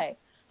why.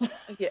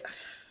 Yeah.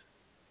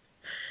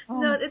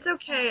 No, it's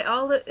okay.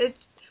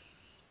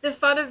 The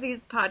fun of these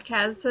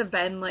podcasts have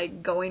been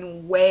like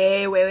going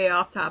way, way, way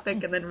off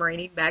topic and then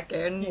reining back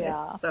in.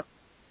 Yeah. So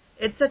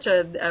it's such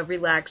a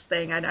relaxed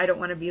thing. I don't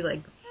want to be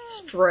like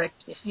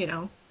strict,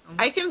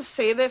 I can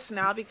say this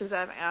now because I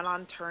have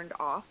Anon turned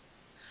off,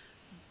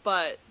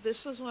 but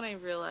this is when I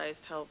realized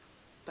how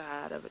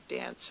bad of a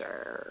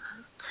dancer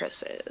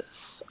Chris is.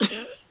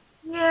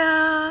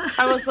 Yeah.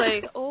 I was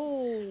like,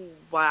 oh,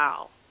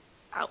 wow.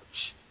 Ouch.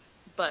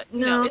 But,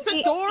 it's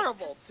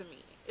adorable to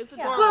me. It's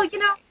adorable Well, to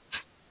me.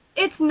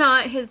 It's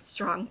not his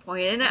strong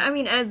point. And I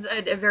mean, as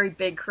a very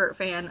big Kurt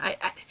fan,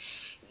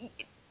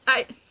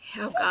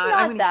 He's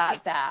not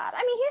that bad.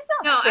 I mean, he's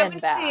not been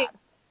bad.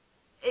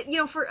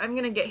 I'm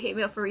gonna get hate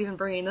mail for even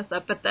bringing this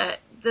up, but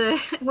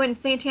when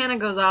Santana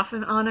goes off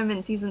on him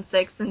in season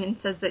 6 and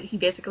says that he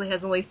basically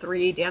has only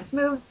 3 dance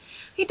moves,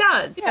 he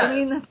does. Yeah. I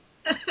mean,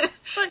 that's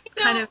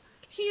kind of.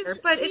 He's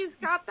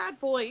got that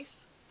voice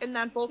and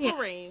that vocal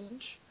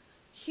range.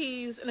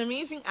 He's an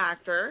amazing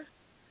actor,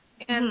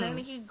 and then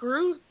he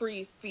grew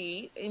 3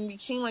 feet and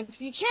became like,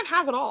 you can't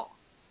have it all.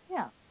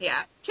 Yeah.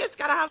 Yeah. Kids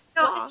gotta have it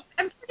all.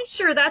 I'm pretty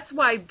sure that's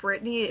why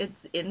Brittany is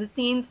in the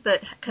scenes,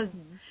 because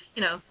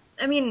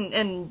I mean,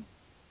 and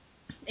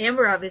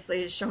Amber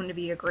obviously is shown to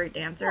be a great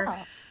dancer.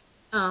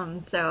 Yeah.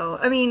 So,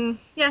 I mean,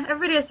 yeah,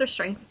 everybody has their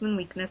strengths and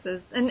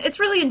weaknesses, and it's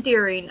really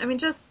endearing. I mean,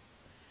 just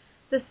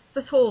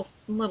this whole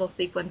little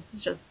sequence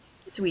is just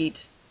sweet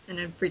in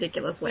a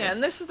ridiculous way. Yeah,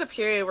 and this is the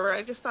period where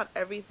I just thought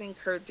everything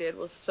Kurt did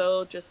was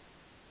so just,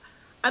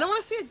 I don't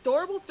want to say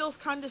adorable, feels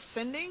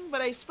condescending,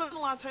 but I spent a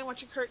lot of time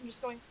watching Kurt and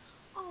just going,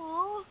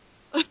 aww.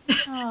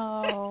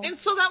 Oh. And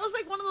so that was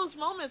like one of those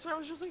moments where I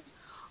was just like,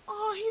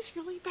 oh, he's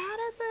really bad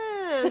at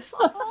this.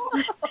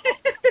 Oh.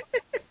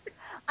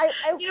 I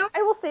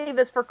will say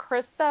this for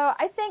Chris, though.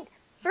 I think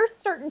there's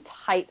certain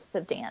types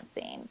of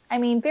dancing. I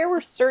mean,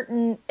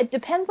 it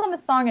depends on the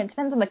song, it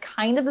depends on the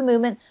kind of the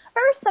movement.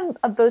 There are some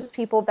of those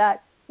people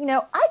that,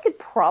 I could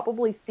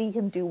probably see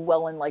him do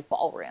well in, like,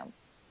 ballroom.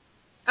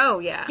 Oh,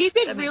 yeah. He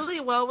did really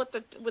well with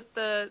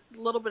the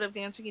little bit of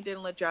dancing he did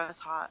in La Jazz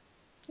Hot.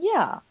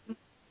 Yeah.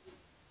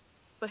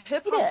 But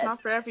hip-hop's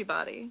not for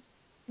everybody.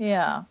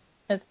 Yeah,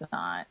 it's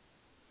not.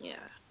 Yeah.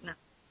 No.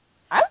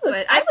 I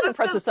was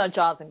impressed with some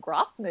Jonathan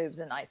Groff's moves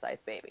in Ice Ice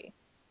Baby.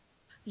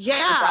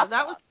 Yeah,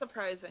 that was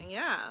surprising,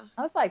 yeah.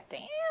 I was like,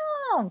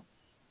 damn.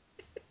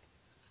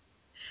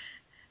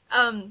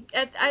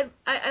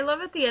 I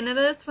love at the end of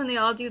this when they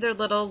all do their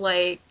little,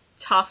 like,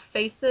 tough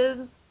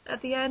faces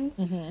at the end.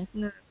 Mm-hmm.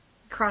 And they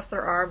cross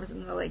their arms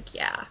and they're like,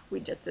 yeah, we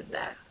just did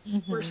that.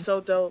 Mm-hmm. We're so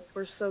dope.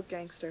 We're so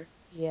gangster.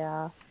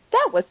 Yeah.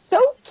 That was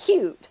so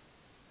cute.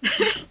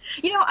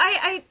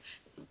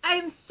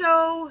 I'm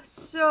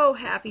so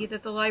happy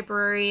that the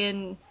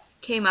librarian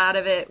came out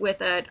of it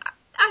with I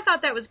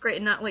thought that was great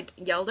and not, like,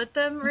 yelled at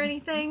them or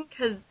anything,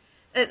 because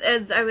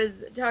as I was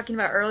talking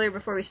about earlier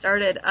before we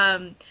started,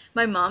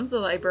 my mom's a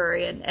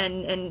librarian,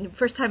 and the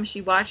first time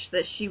she watched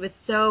this, she was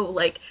so,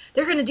 like,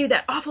 they're going to do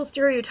that awful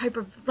stereotype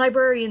of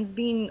librarians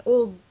being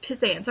old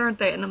pissants, aren't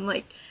they? And I'm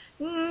like,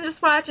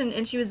 just watch,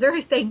 and she was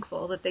very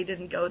thankful that they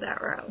didn't go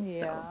that route.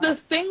 Yeah. So. The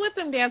thing with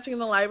them dancing in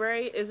the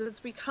library is it's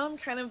become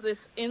kind of this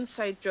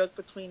inside joke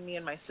between me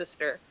and my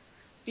sister,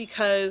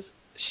 because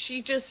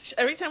she just,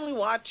 every time we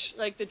watch,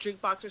 like, the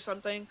Jukebox or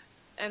something,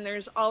 and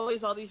there's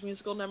always all these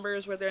musical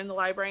numbers where they're in the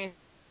library, and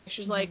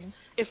she's like,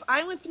 if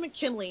I went to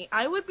McKinley,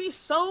 I would be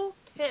so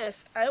pissed.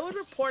 I would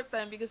report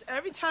them, because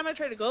every time I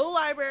try to go to the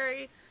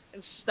library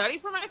and study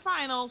for my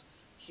finals,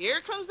 here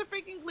comes the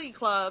freaking Glee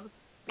Club,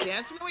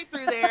 dancing my way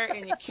through there,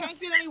 and you can't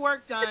get any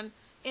work done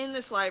in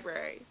this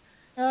library.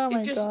 Oh,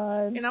 my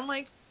God. And I'm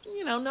like,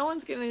 no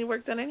one's getting any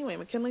work done anyway.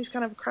 McKinley's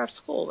kind of a crap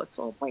school. That's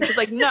the whole point. She's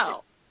like,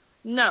 no.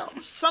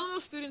 Some of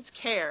the students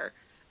care,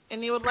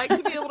 and they would like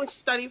to be able to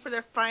study for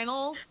their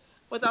finals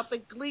without the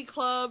Glee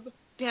Club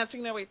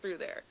dancing their way through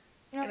there.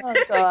 Oh,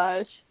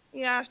 gosh.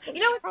 Yeah.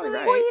 It's probably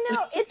right.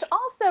 Well, it's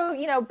also,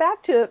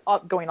 back to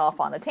going off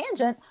on a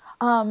tangent,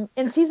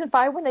 in season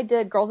 5 when they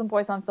did Girls and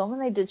Boys on Film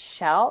and they did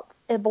Shouts,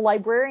 the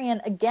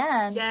librarian,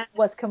 again,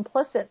 was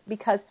complicit,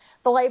 because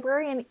the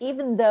librarian,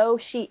 even though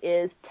she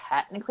is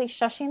technically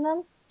shushing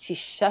them, she's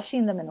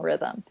shushing them in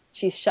rhythm.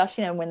 She's shushing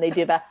them when they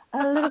do that,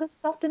 a little bit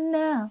softer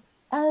now,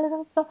 a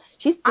little softer.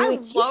 She's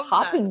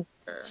hopping.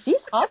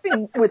 She's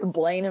hopping with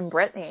Blaine and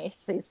Brittany.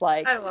 She's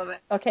like, I love it.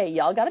 Okay,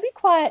 y'all got to be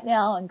quiet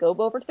now and go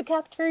over to the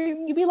cafeteria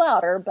and you be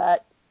louder,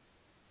 but,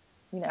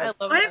 I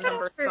love that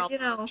number so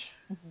much.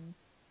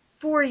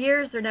 4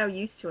 years, they're now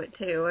used to it,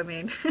 too. I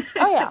mean.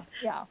 Oh,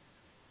 yeah.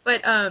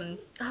 But, oh,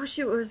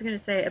 shoot, what was I going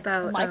to say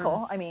about...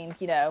 Michael,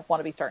 want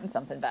to be starting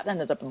something that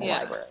ended up in the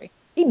library.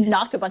 He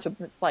knocked a bunch of,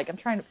 I'm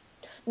trying to...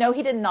 No,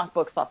 he didn't knock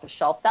books off the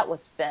shelf. That was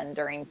Finn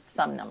during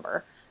some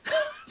number.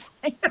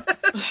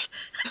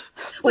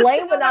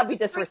 Blaine would not be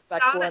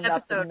disrespectful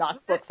enough to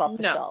knock books off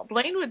the No, shelf.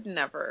 Blaine would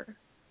never.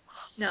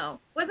 No.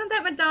 Wasn't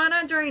that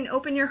Madonna during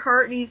Open Your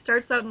Heart, and he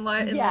starts out in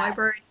the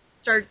library,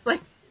 starts,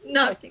 like,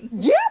 knocking.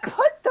 Yeah,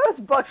 put those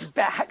books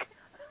back.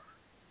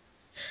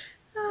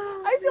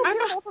 I feel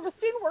terrible for the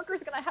student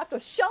workers going to have to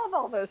shelve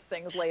all those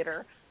things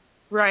later.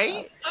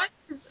 Right?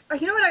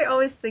 You know what I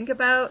always think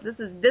about? This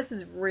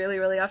is really,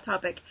 really off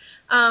topic.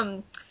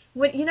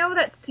 When you know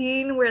that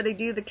scene where they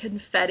do the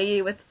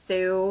confetti with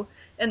Sue,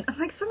 and I'm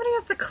like, somebody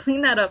has to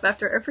clean that up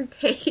after every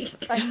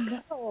take. I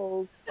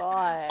know,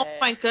 God. Oh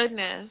my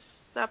goodness,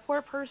 that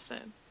poor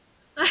person.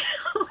 I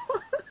know.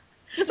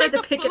 Just like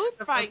the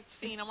food fight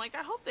scene. I'm like,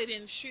 I hope they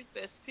didn't shoot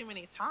this too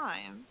many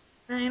times.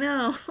 I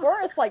know. Or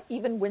it's like,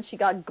 even when she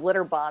got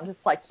glitter bombed,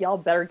 it's like, y'all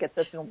better get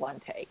this in one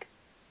take.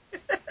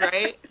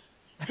 Right?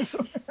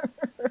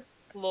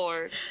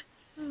 Lord.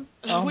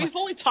 We've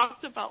only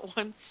talked about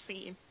one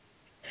scene.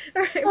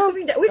 All right,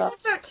 we talked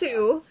about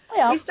two.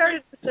 Yeah. We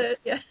started with it.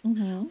 Yeah.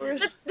 Mm-hmm.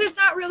 There's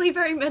not really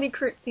very many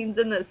Kurt scenes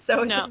in this,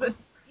 so no.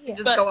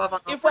 just go off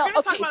on. If we're going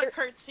to talk about a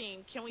Kurt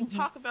scene, can we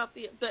talk about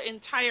the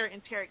entire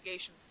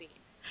interrogation scene?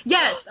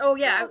 Yes. Oh,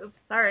 yeah. I'm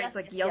sorry, it's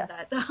like yelled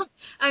at.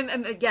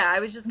 I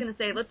was just gonna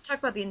say, let's talk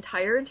about the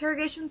entire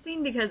interrogation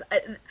scene, because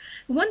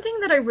one thing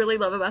that I really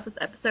love about this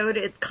episode,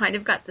 it's kind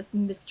of got this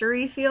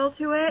mystery feel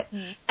to it,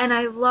 and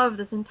I love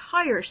this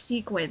entire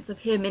sequence of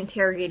him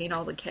interrogating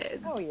all the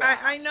kids. Oh yeah.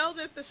 I know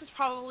that this is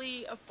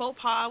probably a faux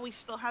pas. We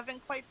still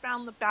haven't quite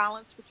found the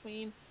balance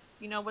between,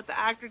 what the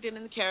actor did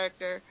in the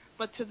character,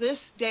 but to this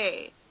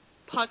day,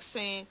 Puck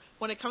saying,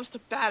 when it comes to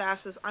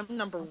badasses, I'm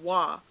number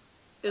one,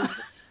 is.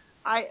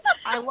 I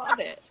love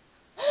it.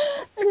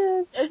 It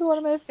is. It's one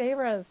of my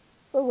favorites.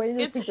 The way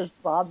that he just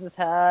bobs his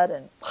head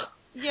and.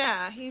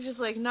 Yeah, he's just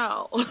like,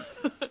 no.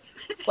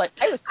 It's like,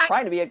 I was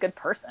trying to be a good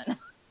person.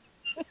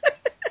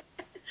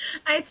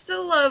 I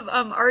still love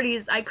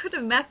Artie's, I could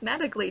have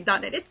mathematically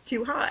done it. It's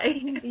too high.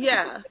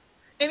 Yeah.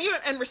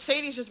 And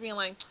Mercedes just being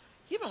like,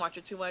 you've been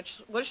watching too much.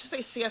 What did she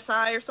say,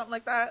 CSI or something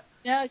like that?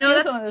 Yeah,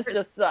 that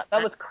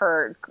was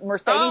Kurt.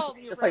 Mercedes was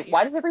just like,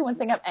 why does everyone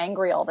think I'm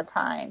angry all the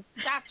time?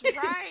 That's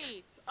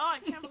right. Oh, I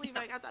can't believe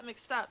I got that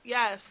mixed up.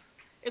 Yes.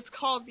 It's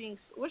called being,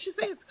 what'd you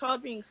say? It's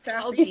called being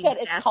sassy. She said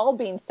it's called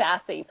being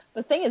sassy.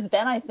 The thing is,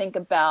 then I think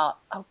about,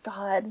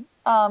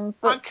 on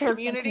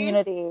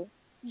Community.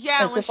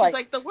 Yeah, it's when she's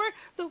like, the word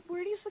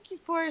he's looking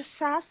for is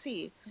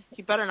sassy.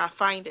 He better not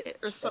find it.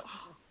 Or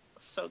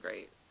so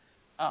great.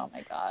 Oh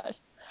my gosh.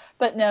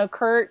 But no,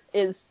 Kurt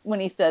is, when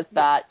he says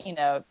that,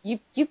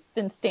 you've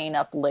been staying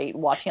up late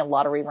watching a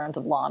lot of reruns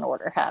of Law and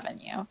Order,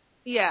 haven't you?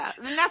 Yeah,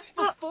 and that's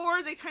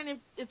before they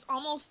it's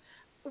almost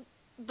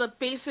the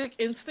Basic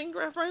Instinct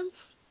reference.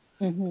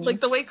 Mm-hmm. Like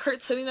the way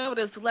Kurt's sitting there with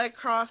his leg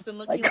crossed and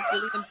looking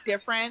really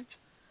indifferent.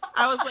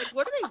 I was like,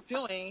 what are they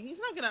doing? He's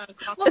not going to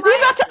uncross his legs.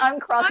 He's about to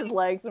uncross his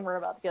legs and we're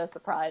about to get a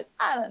surprise.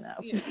 I don't know.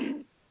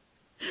 Yeah.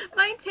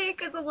 My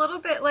take is a little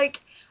bit like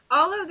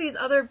all of these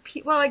other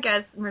people, well, I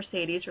guess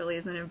Mercedes really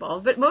isn't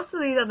involved, but most of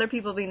these other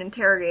people being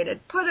interrogated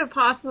could have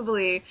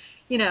possibly,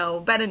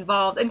 been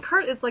involved. And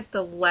Kurt is like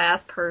the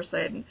last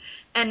person.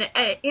 And,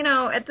 at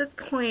this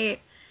point,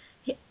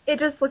 it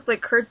just looks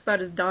like Kurt's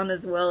about as done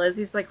as well as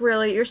he's like,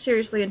 really, you're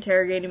seriously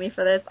interrogating me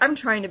for this? I'm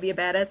trying to be a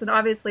badass, and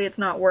obviously it's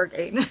not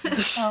working.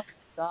 Oh,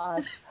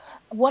 gosh.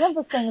 One of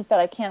the things that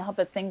I can't help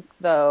but think,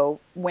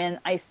 though, when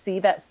I see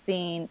that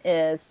scene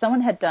is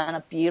someone had done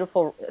a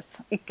beautiful,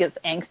 it gets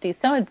angsty,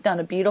 someone had done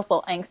a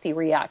beautiful angsty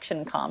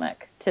reaction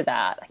comic to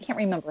that. I can't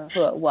remember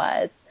who it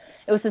was.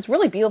 It was this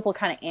really beautiful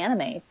kind of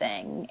anime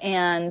thing,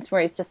 and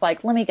where he's just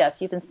like, let me guess,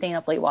 you've been staying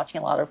up late watching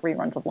a lot of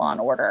reruns of Law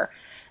and Order.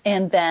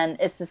 And then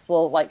it's this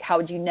little, like, how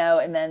would you know?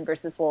 And then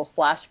there's this little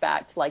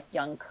flashback to, like,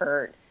 young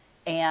Kurt.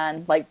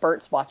 And, like,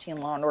 Bert's watching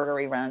Law and Order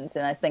reruns,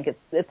 and I think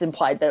it's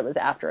implied that it was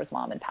after his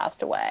mom had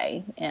passed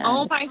away. And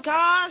oh, my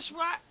gosh.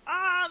 What?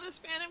 This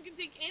fandom can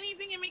take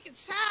anything and make it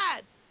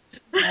sad.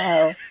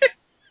 Oh.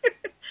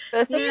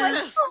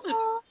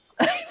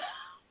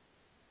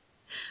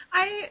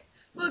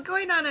 Well,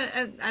 going on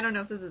I don't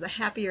know if this is a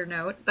happier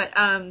note, but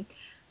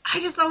I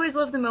just always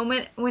love the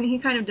moment when he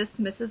kind of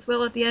dismisses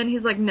Will at the end.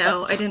 He's like,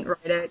 no, I didn't write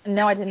it.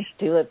 No, I didn't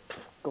do it.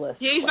 Yeah,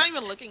 he's not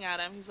even looking at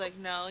him. He's like,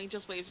 no, he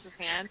just waves his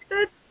hand.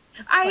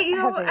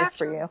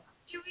 After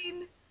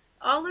doing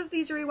all of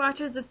these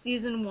rewatches of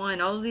season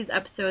 1, all of these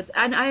episodes,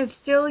 and I have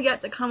still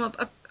yet to come up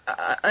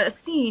a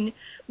scene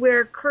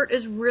where Kurt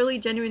is really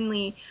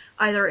genuinely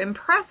either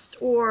impressed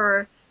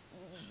or,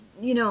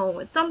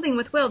 something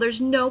with Will.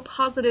 There's no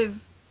positive.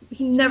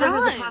 He never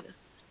has a positive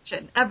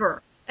action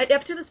ever.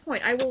 Up to this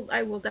point,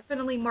 I will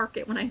definitely mark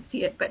it when I see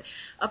it. But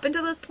up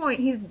until this point,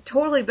 he's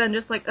totally been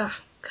just like, oh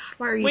God,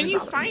 why are you? When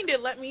you find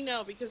it, let me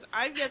know, because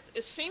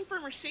it's same for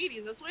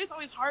Mercedes. That's why it's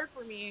always hard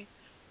for me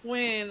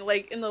when,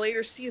 like, in the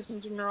later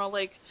seasons when they're all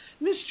like,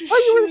 Mr.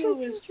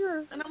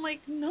 Shu, and I'm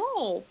like,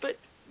 no, but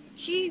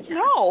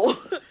no.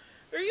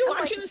 Are you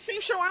watching the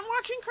same show I'm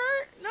watching,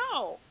 Kurt?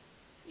 No,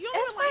 you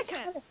don't like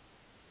it.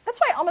 That's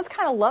why I almost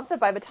kind of loved that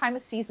by the time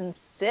of season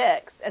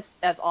 6,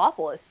 as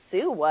awful as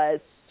Sue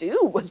was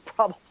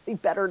probably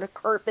better to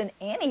Kurt than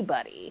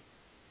anybody.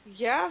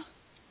 Yeah.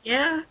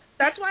 Yeah.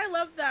 That's why I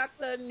love that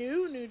the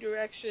New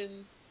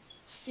Directions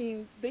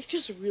scene, they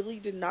just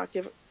really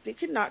they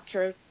could not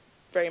care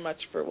very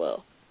much for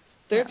Will.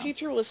 Their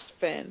teacher was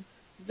Finn.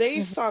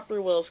 They saw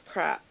through Will's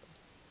crap.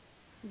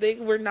 They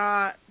were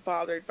not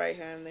bothered by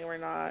him. They were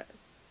not,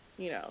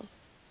 he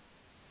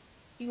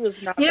was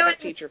not the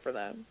teacher for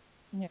them.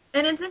 Yeah.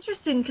 And it's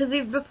interesting because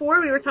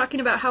before we were talking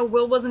about how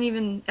Will wasn't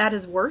even at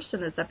his worst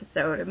in this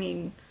episode. I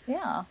mean,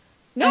 yeah.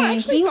 No, I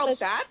actually felt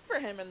bad for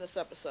him in this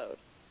episode.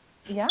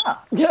 Yeah.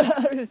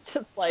 It was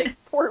just like,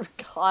 poor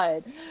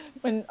God.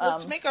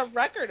 Let's make a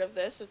record of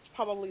this. It's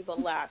probably the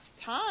last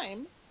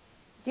time.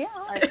 Yeah.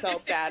 I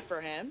felt bad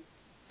for him.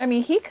 I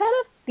mean, he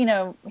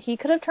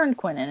could have turned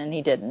Quinn in, and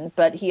he didn't.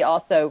 But he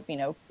also,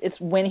 it's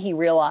when he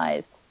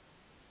realized,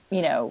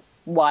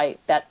 why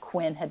that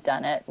Quinn had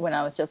done it, when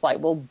I was just like,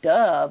 well,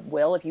 duh,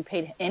 Will, if you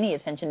paid any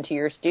attention to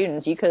your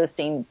students, you could have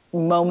seen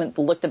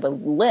looked at the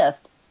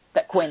list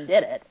that Quinn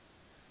did it.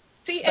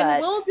 See,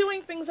 and Will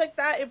doing things like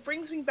that, it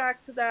brings me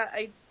back to that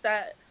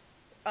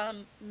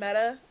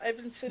meta I've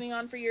been sitting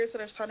on for years that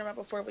I was talking about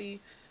before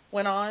we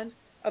went on,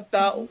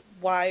 about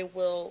why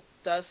Will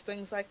does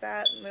things like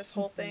that, and this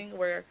whole thing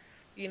where,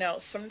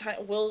 sometimes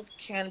Will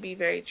can be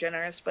very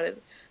generous, but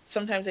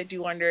sometimes I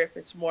do wonder if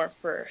it's more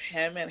for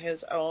him and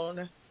his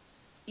own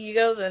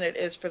ego than it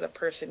is for the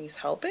person he's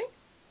helping.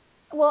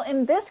 Well,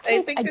 in this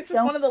case, I think this is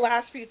one of the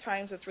last few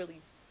times it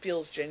really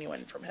feels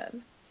genuine from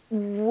him.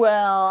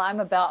 Well, I'm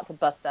about to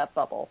bust that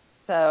bubble.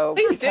 So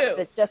please do.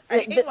 Because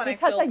I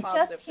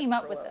just came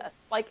up with this.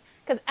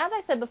 Because as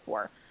I said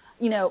before,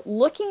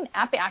 looking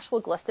at the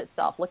actual list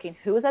itself, looking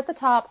who was at the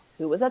top,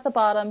 who was at the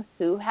bottom,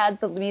 who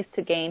had the least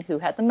to gain, who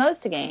had the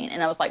most to gain,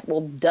 and I was like,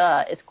 well,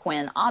 duh, it's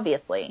Quinn,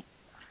 obviously.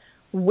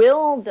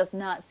 Will does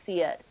not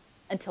see it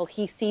until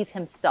he sees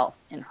himself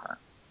in her.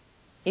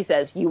 He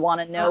says, you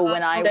want to know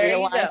when I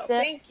realized it?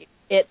 Thank you.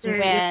 It's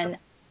when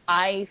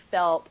I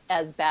felt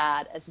as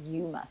bad as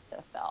you must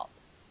have felt.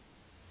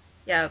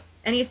 Yeah,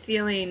 and he's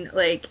feeling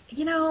like,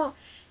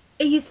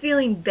 he's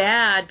feeling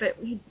bad, but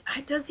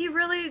does he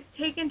really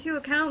take into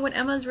account what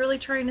Emma's really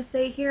trying to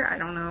say here? I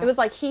don't know. It was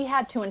like he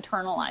had to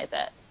internalize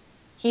it.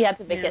 He had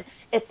to make it.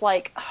 It's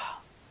like,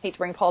 hate to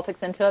bring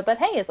politics into it, but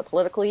hey, it's a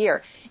political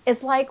year.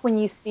 It's like when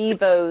you see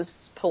those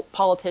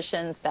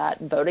politicians that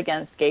vote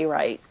against gay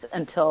rights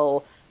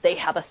until they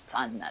have a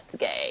son that's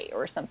gay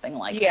or something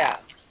like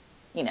that.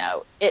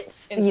 It's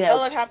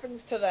until it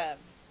happens to them.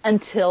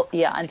 Until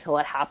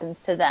it happens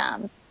to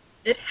them.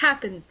 It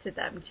happens to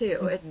them too.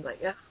 It's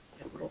like,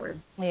 Lord.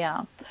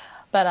 Yeah,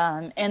 but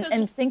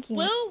and thinking.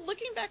 Will,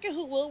 looking back at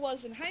who Will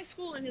was in high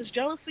school and his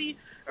jealousy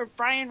of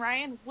Brian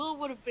Ryan, Will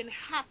would have been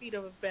happy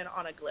to have been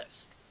on a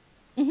list.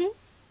 Mhm.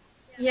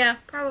 Yeah,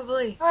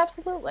 probably. Oh,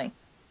 absolutely.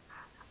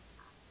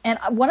 And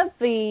one of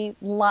the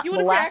last you would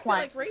have reacted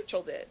like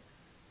Rachel did.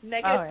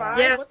 -5.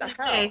 Yeah, what the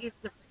hell? He's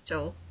the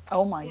Rachel.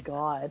 Oh my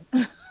God.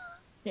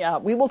 Yeah,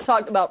 we will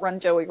talk about Run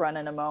Joey Run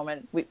in a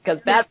moment because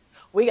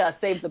we gotta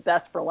save the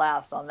best for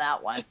last on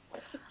that one.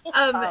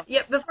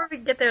 Before we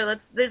get there,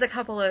 there's a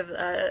couple of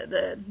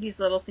these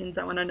little scenes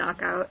I want to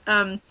knock out.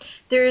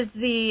 There's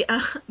the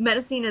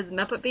meta scene is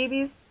Muppet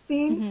Babies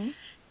scene,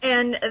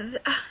 and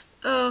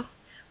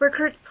where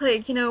Kurt's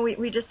like,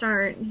 we just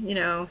aren't,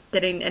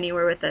 getting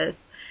anywhere with this,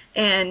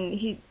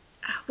 and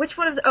which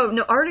one of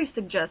Artie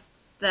suggests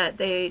that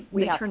they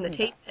turn the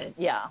tape in.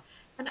 Yeah,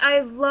 and I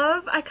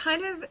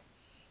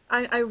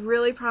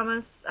really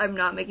promise I'm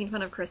not making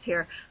fun of Chris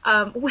here.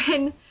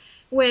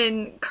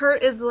 When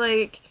Kurt is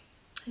like,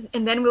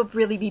 and then we'll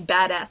really be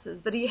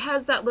badasses, but he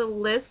has that little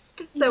lisp,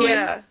 so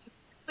it's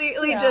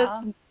completely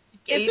just.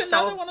 It's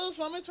another one of those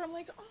moments where I'm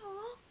like,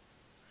 oh,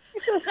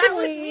 that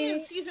was me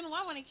in season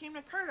 1 when it came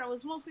to Kurt. I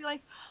was mostly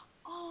like,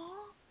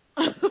 oh,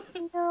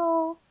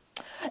 no.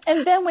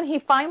 And then when he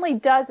finally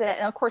does it,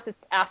 and of course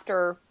it's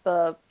after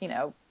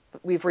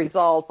we've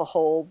resolved the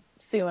whole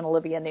Sue and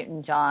Olivia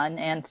Newton-John.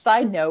 And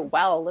side note,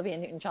 wow, Olivia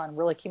Newton-John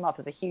really came off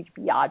as a huge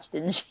biatch,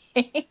 didn't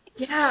she?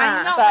 Yeah.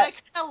 I know, but I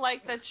kind of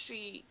like that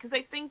because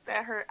I think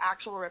that her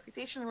actual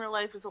reputation in real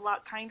life is a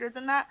lot kinder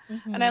than that.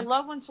 Mm-hmm. And I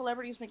love when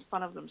celebrities make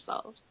fun of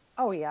themselves.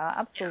 Oh, yeah,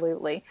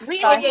 absolutely. I'm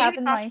a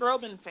Josh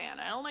Groban fan.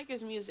 I don't like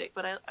his music,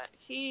 but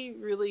he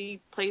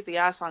really played the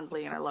ass on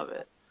Glee, and I love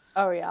it.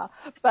 Oh, yeah.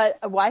 But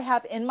what I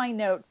have in my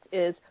notes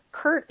is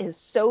Kurt is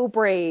so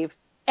brave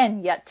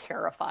and yet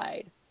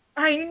terrified.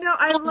 I know.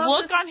 I love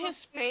look on his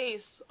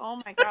face. Oh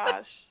my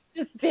gosh.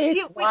 Just big,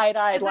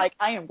 wide-eyed, like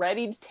I am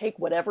ready to take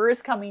whatever is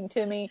coming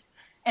to me.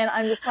 And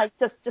I'm just like,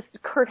 just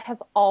Kurt has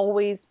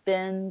always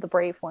been the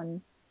brave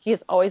one. He has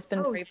always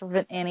been braver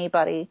than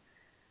anybody.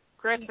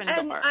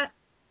 Gryffindor.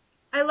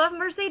 I love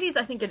Mercedes.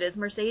 I think it is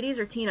Mercedes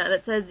or Tina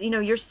that says,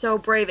 you're so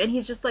brave, and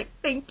he's just like,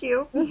 thank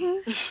you.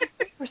 Mm-hmm.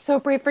 We're so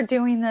brave for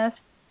doing this.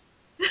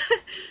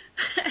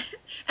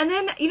 And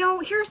then,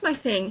 here's my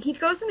thing. He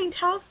goes and he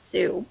tells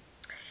Sue.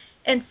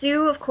 And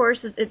Sue, of course,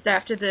 it's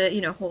after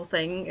the, whole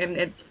thing, and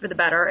it's for the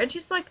better. And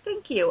she's like,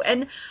 thank you.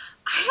 And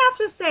I have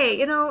to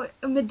say,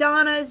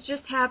 Madonna's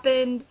just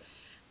happened,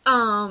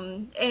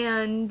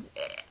 and,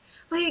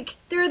 like,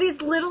 there are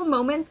these little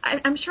moments,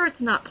 I'm sure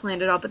it's not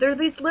planned at all, but there are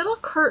these little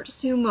Kurt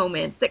Sue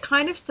moments that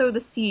kind of sow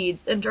the seeds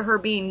into her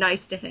being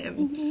nice to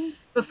him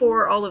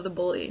before all of the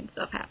bullying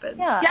stuff happens.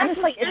 Yeah, Yeah, and it's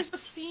like, there's a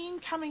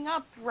scene coming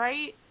up,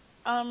 right?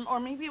 Or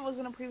maybe it was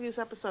in a previous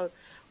episode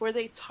where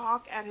they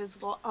talk at his.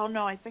 Oh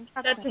no, I think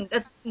that's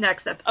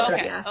next episode.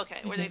 okay. Yeah. Okay,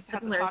 where they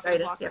have That's to talk at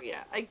his laryngitis, locker.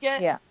 yeah. I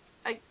get. Yeah.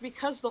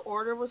 Because the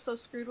order was so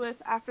screwed with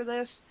after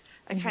this,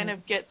 I kind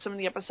of get some of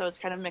the episodes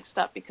kind of mixed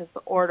up because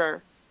the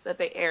order that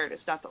they aired is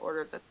not the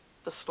order that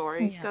the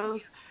story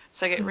goes.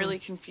 So I get really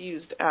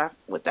confused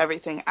with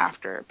everything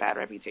after Bad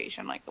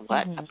Reputation. Like,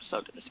 what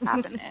episode did this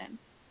happen in?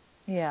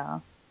 yeah.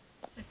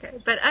 Okay,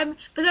 but I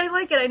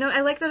like it.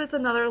 I like that it's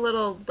another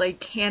little like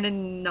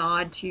canon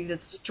nod to the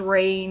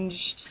strange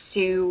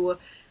Sue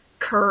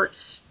Kurt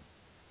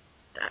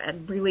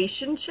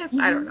relationship.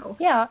 I don't know.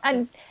 Yeah,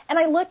 and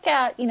I look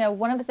at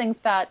one of the things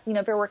that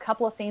there were a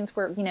couple of scenes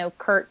where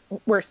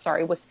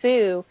with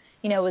Sue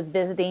was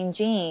visiting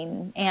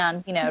Jean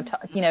and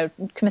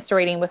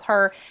commiserating with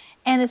her,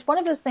 and it's one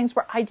of those things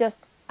where I just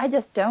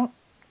don't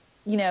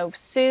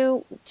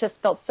Sue just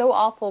felt so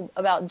awful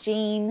about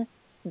Jean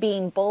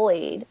being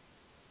bullied.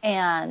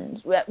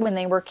 And when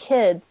they were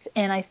kids,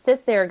 and I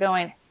sit there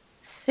going,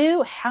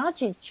 Sue, how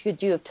could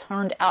you have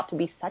turned out to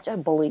be such a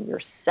bully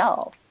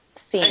yourself,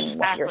 seeing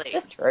what your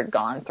sister had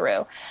gone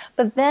through?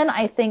 But then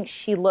I think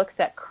she looks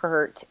at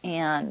Kurt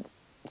and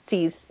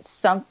sees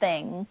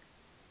something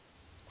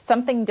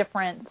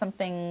different,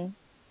 something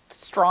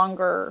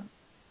stronger,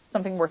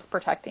 something worth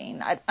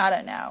protecting. I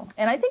don't know.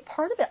 And I think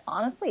part of it,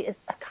 honestly, is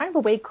kind of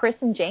the way Chris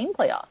and Jane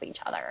play off each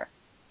other,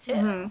 too.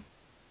 Mm-hmm.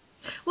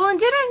 Well, and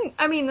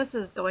this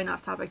is going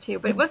off topic too,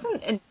 but it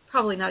wasn't, and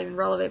probably not even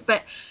relevant,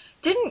 but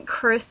didn't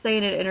Chris say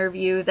in an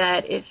interview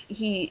that if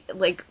he,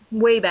 like,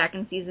 way back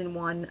in season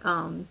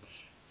 1,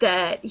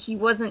 that he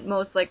wasn't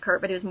most like Kurt,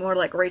 but he was more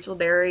like Rachel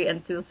Berry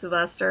and Sue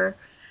Sylvester?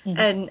 Mm-hmm.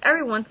 And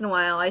every once in a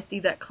while I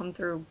see that come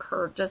through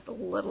Kurt just a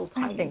little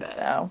tiny bit. I think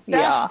so,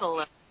 yeah. Just a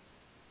little.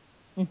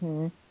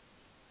 Mm-hmm.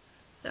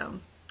 So,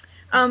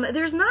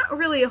 there's not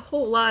really a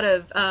whole lot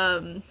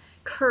of,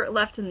 Kurt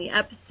left in the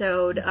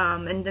episode,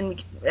 and then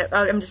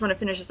I just want to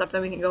finish this up,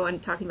 then we can go on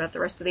talking about the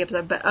rest of the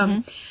episode, but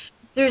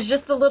there's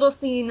just a little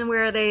scene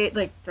where they're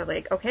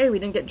like, okay, we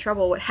didn't get in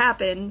trouble, what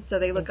happened? So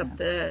they look up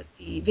the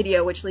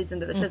video, which leads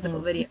into the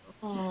physical video.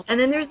 And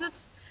then there's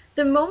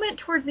the moment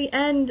towards the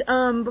end,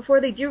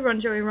 before they do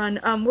Run Joey Run,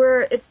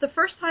 where it's the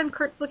first time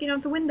Kurt's looking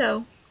out the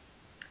window.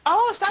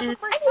 Oh, is that the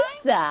first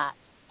time? That.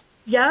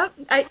 Yeah,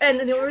 and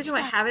the only reason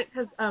I have it,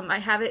 because I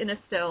have it in a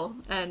still,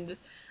 and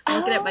I'm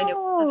looking at my notes,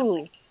 and I'm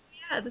like,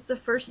 yeah, that's the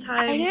first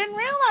time. I didn't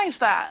realize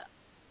that.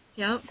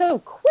 Yep. So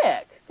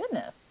quick.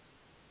 Goodness.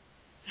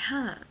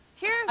 Yeah.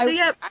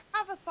 I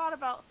have a thought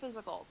about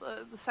physicals,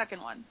 the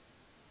second one.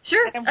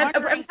 Sure. And I'm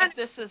wondering if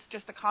this is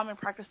just a common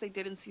practice they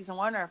did in season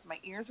 1 or if my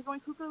ears are going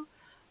cuckoo.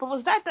 But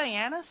was that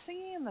Diana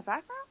singing in the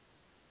background?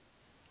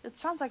 It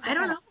sounds like I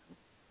don't know.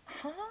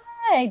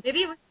 Hi.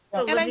 Maybe it was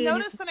and I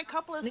noticed in a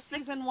couple of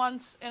season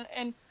 1s,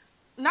 and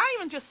not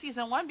even just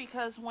season 1,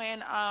 because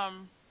when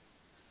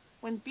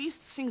Beast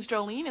sings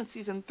Jolene in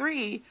season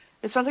 3,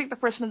 it sounds like the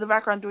person in the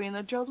background doing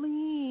the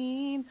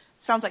Jolene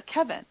sounds like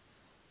Kevin.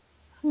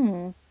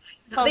 So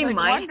I was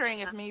wondering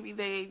if maybe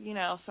they,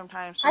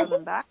 sometimes throw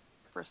them back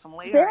for some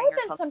layering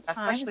or something,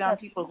 especially on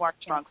people who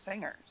aren't strong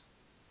singers.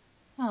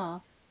 Huh.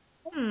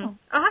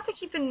 I'll have to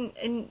keep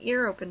an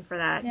ear open for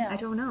that. Yeah. I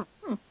don't know.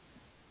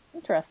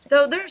 Interesting.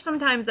 So there's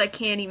sometimes I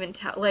can't even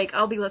tell. Like,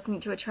 I'll be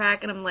listening to a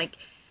track and I'm like,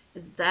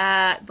 is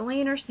that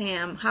Blaine or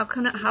Sam? How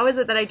is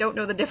it that I don't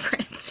know the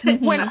difference?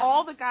 When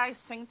all the guys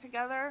sing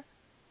together,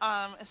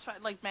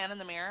 like Man in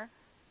the Mirror,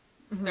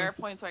 there are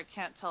points where I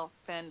can't tell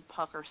Finn,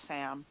 Puck, or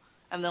Sam,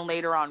 and then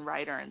later on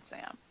Ryder and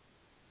Sam.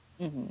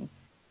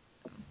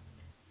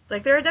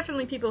 Like, there are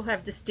definitely people who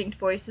have distinct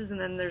voices, and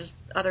then there's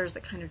others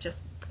that kind of just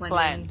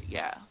blend in.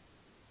 Yeah.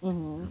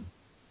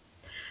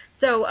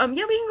 So, we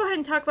can go ahead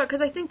and talk about,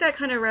 because I think that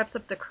kind of wraps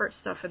up the Kurt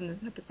stuff in this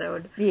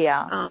episode.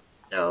 Yeah.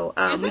 So,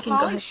 we can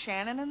Molly go ahead.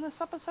 Shannon in this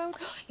episode?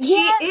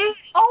 Yes. She is.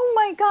 Oh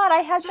my God,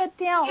 I had that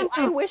down.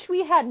 I wish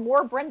we had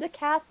more Brenda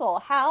Castle.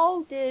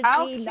 How did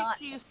we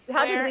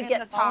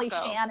get Molly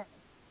Shannon?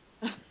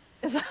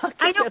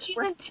 I know she's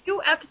in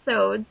 2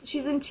 episodes.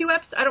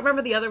 I don't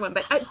remember the other one,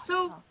 but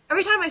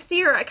every time I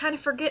see her, I kind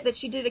of forget that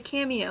she did a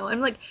cameo. I'm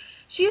like,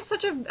 she is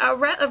such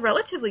a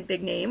relatively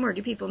big name, or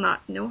do people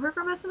not know her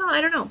from SNL?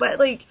 I don't know, but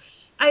like,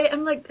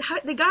 I'm like, how,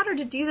 they got her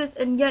to do this,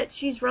 and yet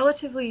she's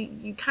relatively,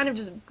 you kind of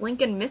just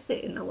blink and miss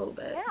it in a little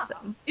bit. Yeah.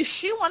 So. Is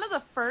she one of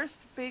the first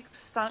big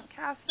stunt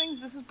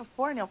castings? This is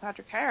before Neil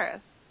Patrick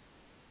Harris.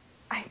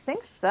 I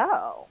think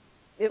so.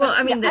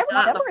 I remember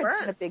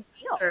it's a big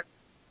deal. Sure.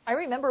 I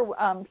remember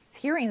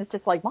hearing it's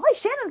just like, Molly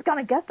Shannon's going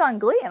to guest on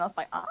Glee, and I was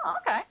like, oh,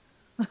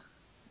 okay.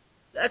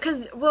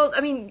 Because,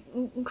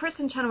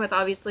 Kristen Chenoweth,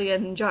 obviously,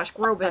 and Josh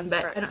Groban,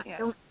 but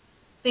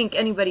think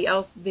anybody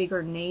else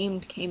bigger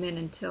named came in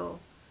until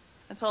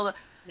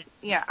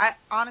I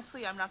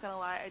honestly, I'm not gonna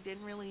lie, I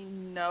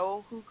didn't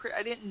know who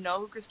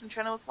Kristen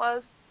Chenoweth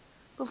was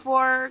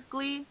before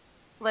Glee.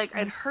 Like,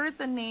 I'd heard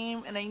the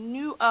name and I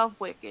knew of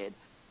Wicked,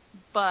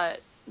 but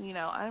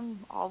I'm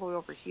all the way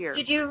over here.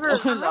 Did you ever?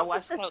 The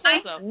West Coast,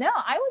 so. No,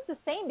 I was the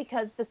same,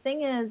 because the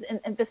thing is,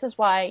 and this is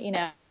why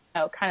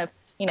kind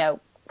of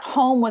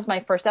Home was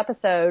my first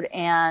episode,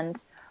 and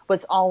was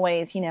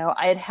always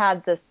I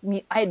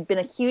had been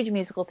a huge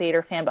musical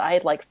theater fan, but I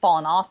had like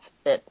fallen off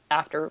it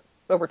after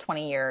over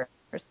 20 years.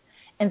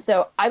 And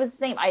so I was the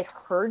same. I'd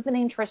heard the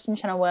name Kristen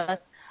Chenoweth.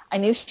 I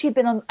knew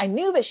I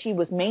knew that she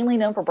was mainly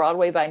known for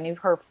Broadway, but I knew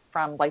her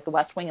from like The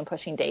West Wing and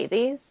Pushing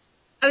Daisies.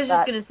 I was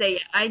just going to say,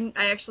 I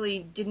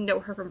actually didn't know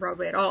her from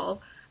Broadway at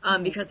all,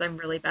 because I'm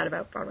really bad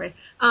about Broadway.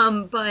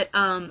 But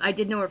I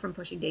did know her from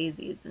Pushing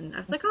Daisies, and I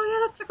was like, oh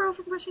yeah, that's the girl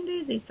from Pushing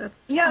Daisies. That's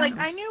like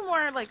I knew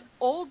more like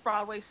old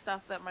Broadway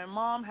stuff that my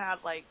mom had,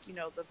 like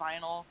the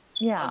vinyl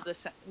of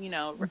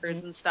the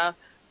records and stuff.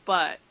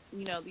 But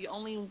the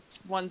only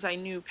ones I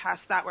knew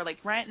past that were like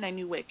Rent, and I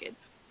knew Wicked,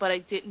 but I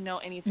didn't know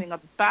anything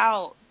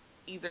about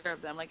either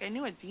of them. Like I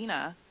knew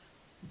Adina,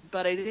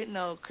 but I didn't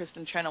know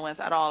Kristen Chenoweth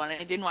at all, and I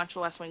didn't watch The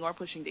West Wing or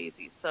Pushing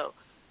Daisies. So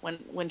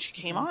when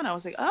she came on, I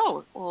was like,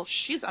 oh, well,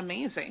 she's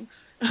amazing.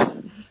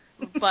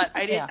 But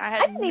I didn't.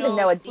 I didn't even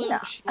know Adina.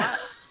 Who she was.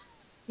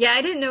 Yeah,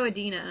 I didn't know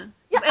Adina.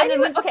 Yeah, I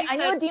knew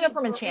Adina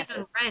from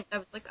Enchanted. Rent. I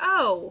was like,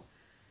 oh.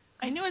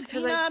 I knew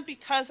Adina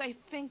because I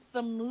think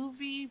the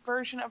movie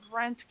version of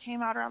Rent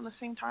came out around the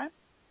same time.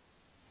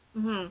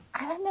 Mm-hmm.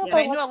 I don't know. And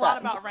I knew a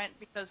lot about Rent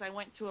because I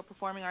went to a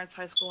performing arts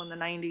high school in the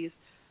 90s,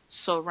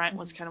 so Rent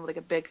was kind of like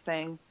a big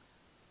thing,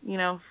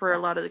 for a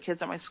lot of the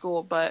kids at my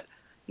school. But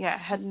yeah, I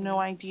had no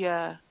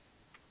idea.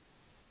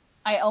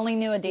 I only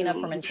knew Adina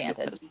from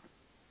Enchanted.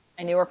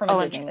 I knew her from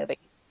a Disney movie.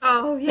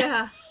 Oh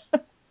yeah,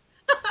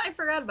 I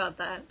forgot about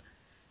that.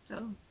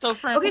 So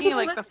for me,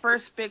 like the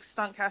first big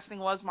stunt casting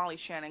was Molly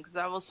Shannon, because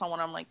that was someone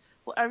I'm like,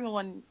 well,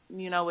 everyone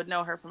would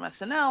know her from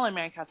SNL and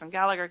Mary Catherine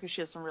Gallagher, because she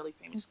has some really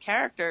famous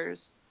characters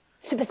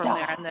from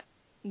there.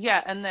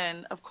 And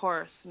then of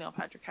course Neil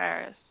Patrick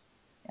Harris.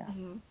 Yeah.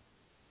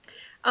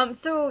 Mm-hmm.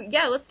 So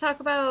yeah, let's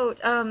talk about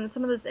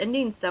some of this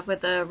ending stuff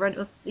with the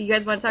Run. You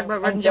guys want to talk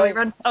about Run Joey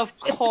Run? Of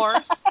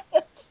course.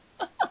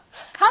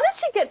 How did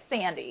she get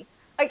Sandy?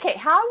 Okay,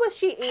 how was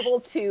she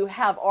able to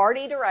have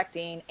Artie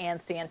directing and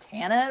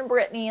Santana and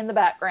Brittany in the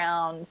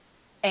background?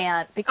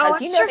 And because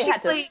they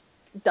had to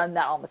have done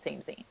that on the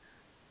same scene.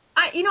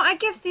 I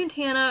give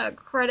Santana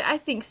credit. I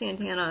think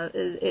Santana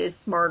is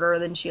smarter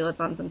than she lets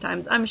on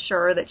sometimes. I'm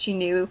sure that she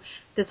knew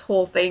this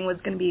whole thing was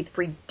going to be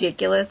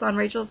ridiculous on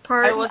Rachel's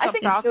part. I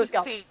think about to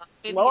say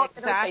the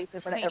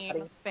exact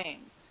same thing.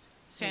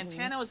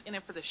 Santana was in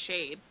it for the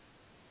shade.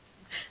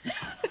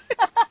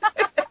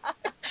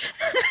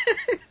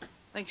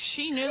 Like,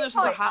 she knew this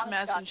was a hot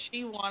mess, and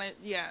she wanted,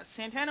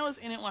 Santana was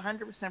in it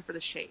 100% for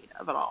the shade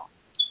of it all.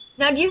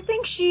 Now, do you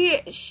think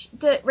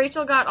that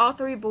Rachel got all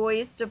three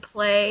boys to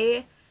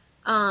play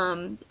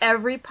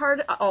every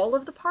part, all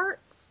of the parts?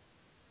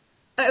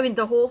 I mean,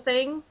 the whole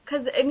thing?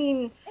 Because, I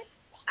mean...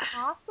 It's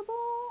possible.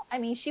 I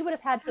mean, she would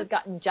have had to have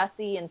gotten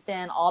Jesse and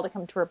Finn all to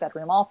come to her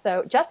bedroom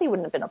also. Jesse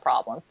wouldn't have been a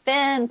problem.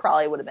 Finn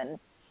probably would have been...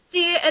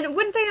 See, and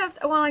wouldn't they have...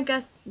 Well, I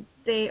guess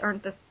they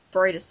aren't the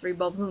brightest three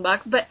bulbs in the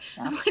box, but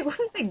I'm like,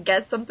 wouldn't they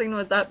guess something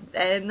was up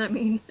then? I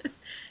mean,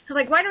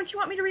 like, why don't you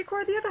want me to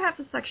record the other half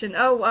of the section?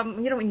 Oh,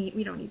 we don't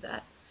need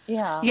that.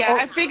 Yeah. Yeah,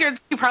 I figured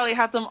you probably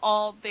had them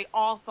all, they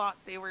all thought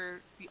they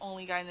were the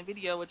only guy in the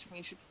video, which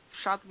means she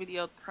shot the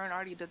video, her and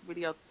Artie did the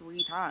video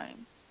 3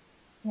 times.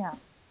 Yeah.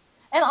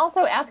 And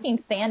also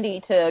asking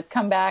Sandy to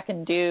come back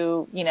and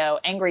do,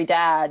 Angry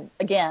Dad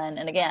again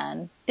and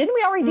again. Didn't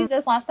we already do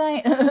this last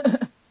night?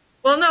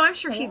 Well, no, I'm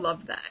sure he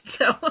loved that.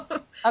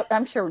 So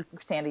I'm sure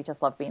Sandy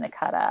just loved being a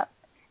cut up.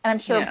 And I'm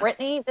sure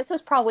Brittany, this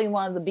was probably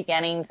one of the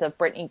beginnings of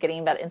Brittany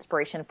getting that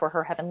inspiration for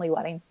her heavenly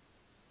wedding.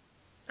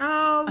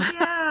 Oh,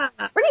 yeah.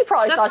 Brittany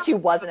probably thought she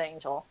was an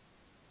angel.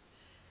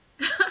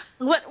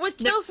 What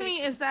kills me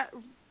is that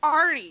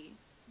Artie,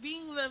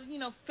 being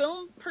the,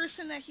 film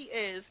person that he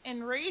is,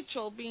 and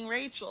Rachel being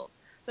Rachel,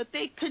 that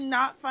they could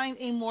not find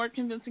a more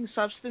convincing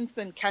substance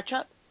than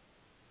ketchup.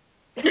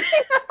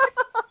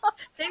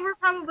 They were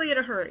probably in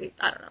a hurry.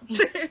 I don't know.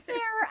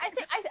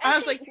 I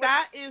was like,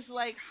 that is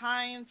like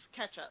Heinz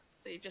ketchup.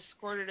 They just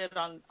squirted it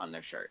on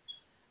their shirt.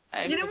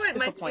 You know what?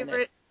 My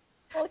favorite.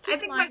 Well, I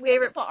think my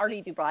favorite.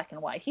 Artie do black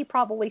and white. He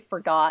probably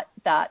forgot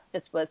that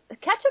this was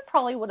ketchup.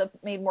 Probably would have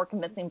made more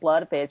convincing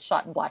blood if they had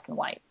shot in black and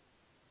white.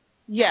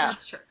 Yeah,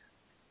 that's true.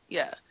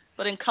 Yeah,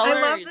 but in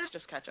color, it's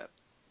just ketchup.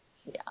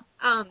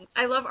 Yeah.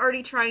 I love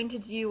Artie trying to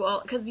do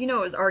all, because it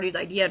was Artie's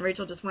idea and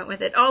Rachel just went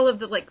with it. All of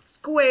the like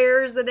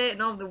squares in it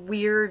and all the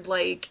weird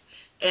like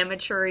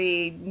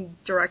amateur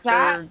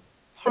director.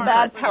 The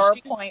bad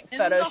PowerPoint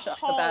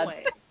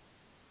Photoshop.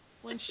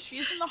 When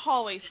she's in the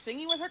hallway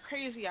singing with her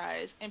crazy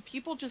eyes and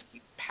people just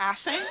keep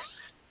passing.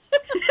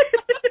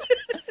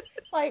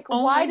 Like,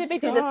 why did they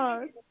do this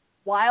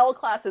while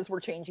classes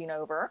were changing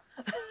over?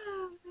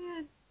 Oh,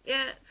 man.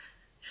 Yeah.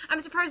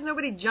 I'm surprised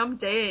nobody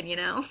jumped in, you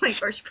know? Like,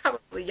 or she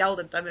probably yelled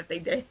at them if they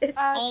did.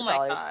 Oh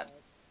my god.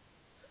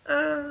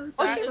 Oh,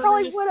 That she is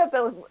probably just- would have.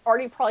 But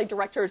Artie probably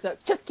directors.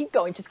 Just keep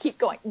going. Just keep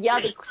going. Yeah,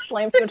 they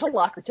slammed you into the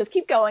locker. Just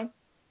keep going.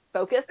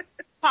 Focus.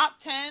 Top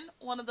 10,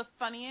 one of the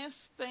funniest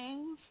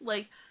things.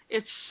 Like,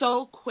 it's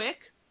so quick,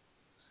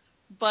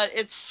 but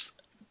it's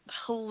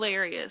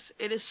hilarious.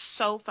 It is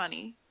so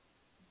funny.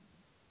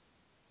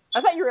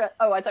 I thought you were.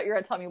 Oh, I thought you were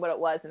going to tell me what it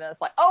was, and then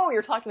it's like, oh,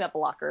 you're talking about the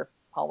locker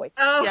hallway.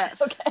 Oh, Yes,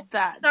 Okay.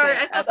 that sorry,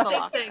 bit I at thought the the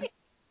locker. same thing.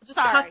 Just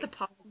Sorry. cut the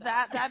pause.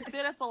 That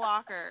bit at the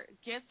locker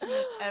gets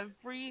me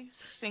every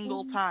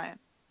single time.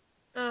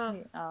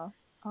 Oh.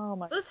 Oh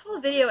my. This whole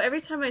video, every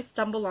time I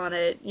stumble on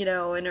it, you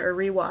know, in a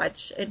rewatch,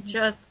 it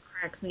just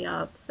cracks me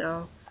up,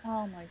 so.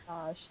 Oh my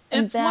gosh.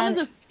 It's one of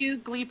the few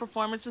Glee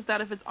performances that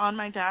if it's on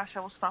my dash, I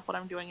will stop what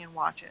I'm doing and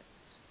watch it.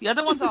 The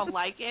other ones I'll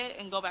like it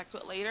and go back to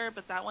it later,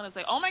 but that one is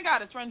like, oh my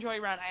god, it's Run Joy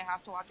Run, I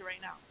have to watch it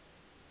right now.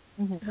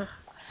 Mm-hmm.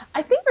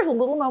 I think there's a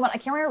little moment, I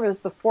can't remember if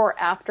it was before or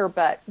after,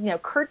 but, you know,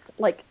 Kurt,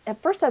 like,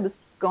 at first I was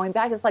going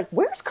back, it's like,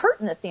 where's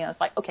Kurt in this scene? I was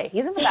like, okay,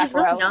 he's in the back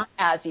row, not.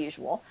 as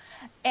usual.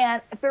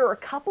 And there were a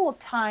couple of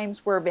times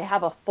where they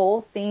have a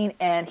full scene,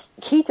 and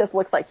he just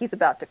looks like he's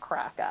about to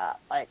crack up.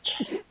 Like,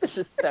 this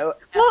is so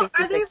Well, epic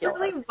are they ridiculous.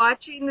 really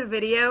watching the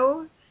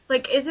video?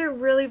 Like, is it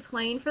really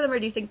playing for them, or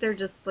do you think they're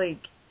just,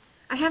 like,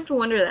 I have to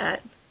wonder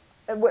that.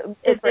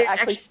 If they they're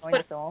actually actually showing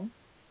put- the film?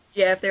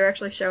 Yeah, if they're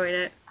actually showing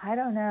it. I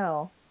don't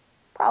know.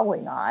 Probably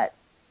not.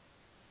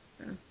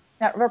 Hmm.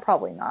 No, they're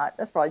probably not.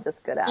 That's probably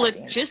just good acting.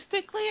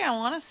 Logistically, I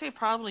want to say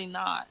probably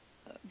not.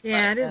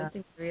 Yeah, I didn't yeah.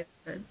 think so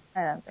either.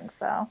 I don't think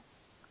so.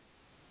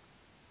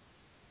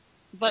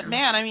 But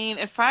man, I mean,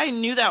 if I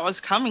knew that was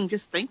coming,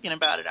 just thinking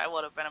about it, I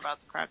would have been about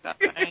to crack up.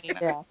 I mean,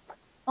 Yeah.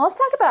 Well, let's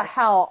talk about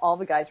how all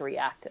the guys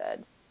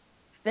reacted.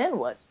 Finn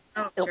was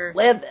Oh, sure.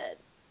 livid.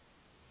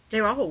 They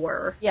all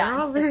were. Yeah. They're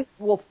all very...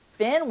 Well,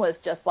 Finn was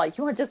just like,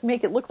 you want to just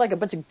make it look like a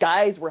bunch of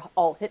guys were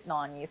all hitting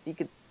on you so you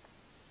could,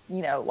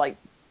 you know, like,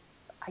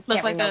 I can't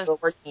like remember a the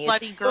word he used.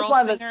 slutty It girl was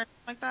one of those, singer,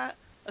 like that.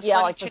 yeah,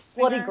 like the chick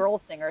slutty singer?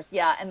 girl singers.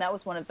 Yeah, and that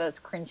was one of those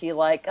cringy,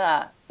 like,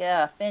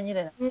 yeah, Finn, you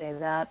didn't say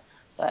that.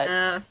 But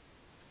I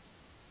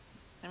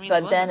mean,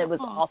 but then it was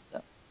wrong.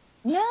 also,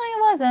 no,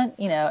 it wasn't,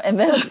 you know. And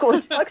then, of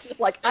course, Buck's just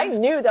like, I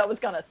knew that was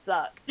going to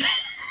suck.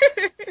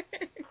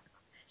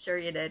 Sure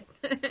you did.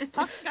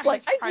 Puck's got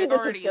like, his I knew this was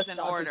priorities just in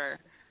not order.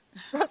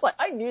 I was like,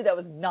 I knew that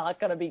was not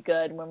going to be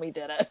good when we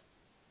did it.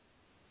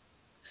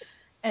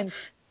 And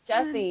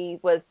Jesse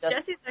was just...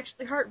 Jesse's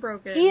actually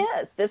heartbroken. He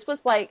is. This was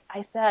like,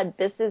 I said,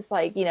 this is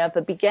like, you know, at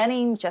the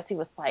beginning, Jesse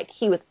was like,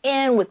 he was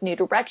in with New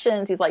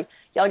Directions. He's like,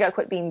 y'all got to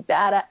quit being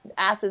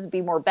badasses, be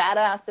more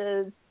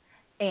badasses,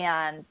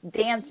 and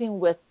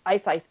dancing with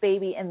Ice Ice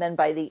Baby. And then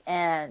by the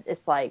end,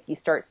 it's like you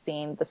start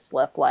seeing the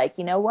slip, like,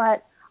 you know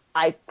what?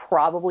 I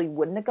probably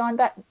wouldn't have gone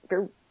back,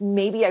 or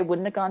maybe I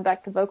wouldn't have gone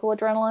back to Vocal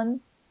Adrenaline.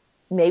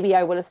 Maybe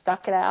I would have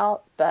stuck it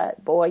out,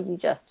 but boy,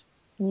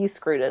 you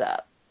screwed it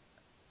up.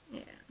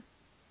 Yeah.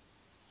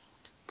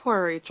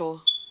 Poor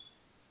Rachel.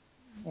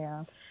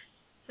 Yeah.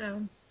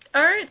 So,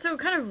 all right. So,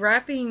 kind of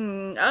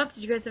wrapping up.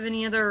 Did you guys have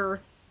any other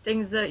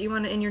things that you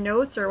wanted in your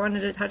notes or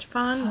wanted to touch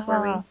upon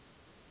before we?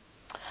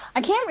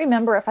 I can't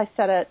remember if I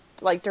said it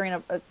like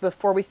during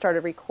before we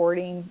started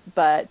recording,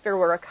 but there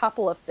were a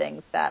couple of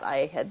things that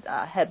I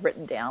had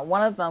written down.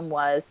 One of them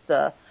was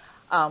the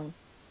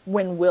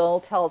when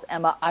Will tells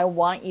Emma, "I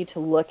want you to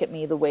look at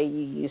me the way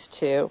you used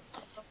to,"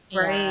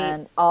 Right.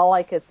 and all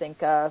I could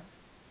think of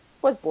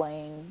was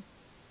Blaine.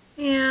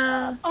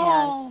 Yeah.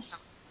 And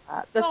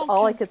that's Don't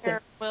all I could think.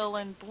 compare Will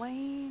and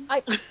Blaine.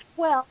 I'm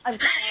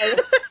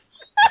sorry.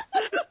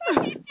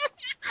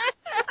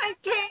 I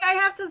can't. I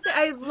have to say,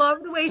 I love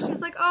the way she's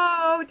like,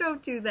 "Oh,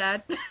 don't do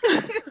that." Do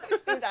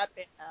that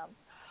to him.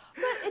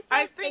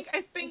 I think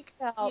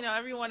you know,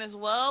 everyone is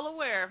well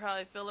aware of how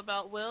I feel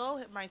about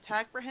Will. My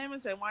tag for him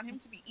is I want him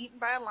to be eaten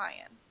by a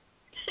lion.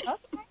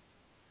 Okay.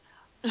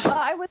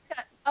 I was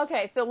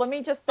okay. So let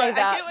me just say But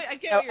that I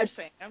get what you're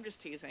saying. I'm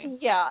just teasing.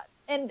 Yeah,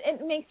 and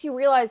it makes you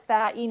realize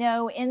that, you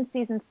know, in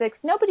season 6,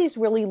 nobody's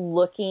really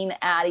looking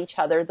at each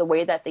other the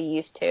way that they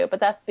used to. But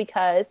that's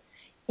because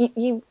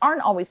you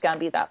aren't always going to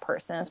be that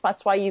person.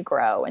 That's why you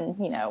grow, and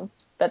you know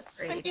that's.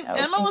 I mean, you know,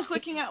 Emma was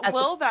looking at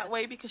Will that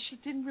way because she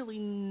didn't really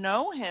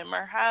know him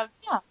or have.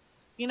 Yeah.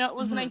 You know, it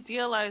was an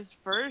idealized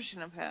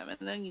version of him, and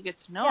then you get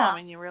to know him,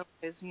 and you realize,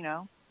 you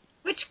know.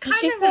 Which kind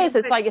she of says makes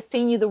it's like it's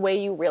seeing you the way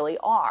you really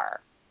are.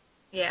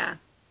 Yeah.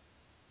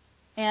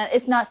 And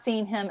it's not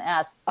seeing him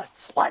as a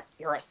slut.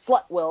 You're a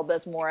slut, Will, but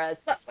it's more as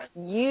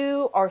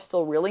you are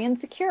still really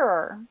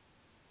insecure,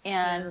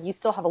 and you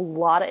still have a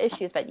lot of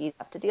issues that you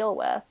have to deal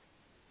with.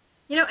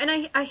 You know, and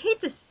I hate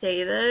to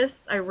say this,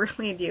 I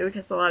really do,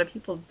 because a lot of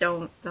people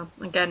don't. So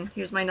again,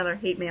 here's my another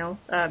hate mail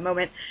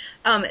moment.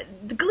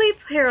 The Glee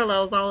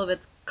parallels all of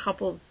its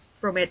couples'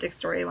 romantic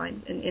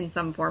storylines in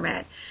some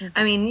format. Mm-hmm.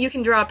 I mean, you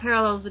can draw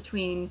parallels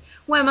between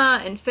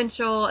Wemma and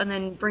Finchel, and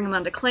then bring them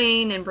onto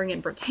Klaine, and bring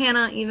in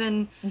Britannia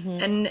even. Mm-hmm.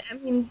 And, I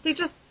mean, they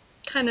just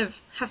kind of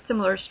have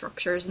similar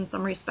structures in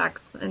some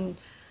respects, and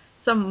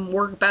some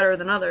work better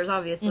than others,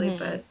 obviously,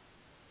 but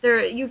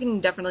there you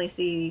can definitely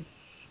see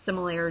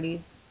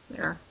similarities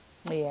there.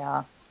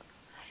 Yeah.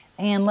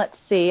 And let's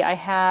see, I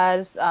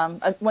had,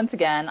 once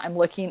again, I'm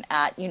looking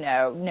at,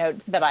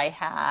 notes that I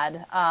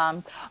had.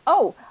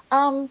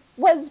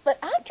 Was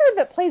the actor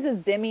that plays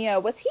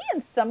Azimio, was he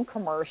in some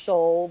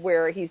commercial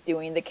where he's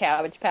doing the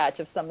Cabbage Patch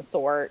of some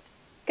sort?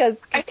 Because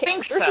I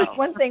think there's so. this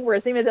one thing where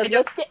Azimio does,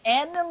 look the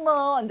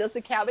animal, and does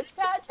the Cabbage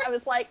Patch. I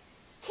was like,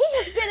 he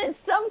has been in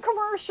some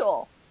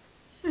commercial.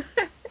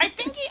 I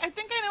think I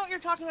know what you're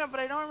talking about, but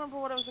I don't remember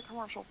what it was a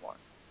commercial for.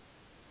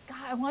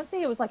 God, I want to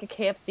say it was like a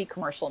KFC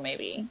commercial,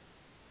 maybe.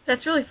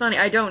 That's really funny.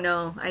 I don't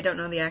know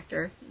the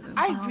actor.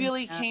 I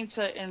really came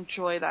to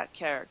enjoy that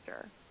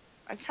character.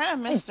 I kind of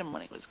missed him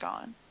when he was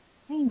gone.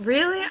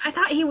 Really? I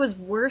thought he was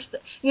worse.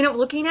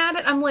 Looking at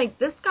it, I'm like,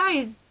 this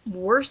guy is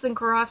worse than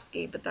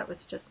Karofsky, but that was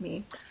just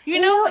me.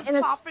 You know what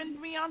softened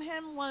me on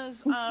him was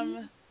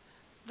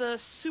the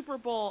Super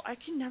Bowl. I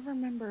can never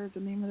remember the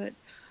name of it.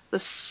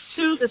 The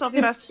Sue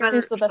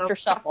Sylvester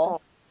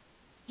Shuffle.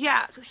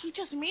 Yeah, he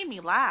just made me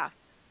laugh.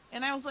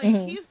 And I was like,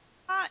 he's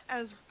not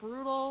as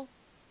brutal.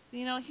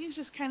 He's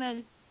just kind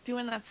of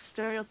doing that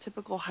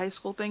stereotypical high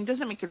school thing.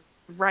 Doesn't make it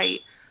right,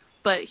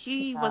 but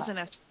he wasn't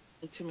as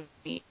funny to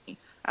me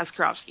as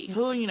Karofsky,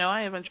 who,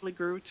 I eventually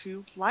grew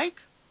to like,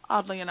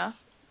 oddly enough.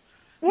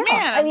 Yeah,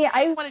 Man, I mean,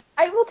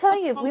 I will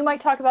tell you, we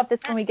might talk about this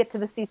when we get to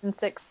the season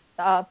 6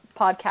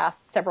 podcast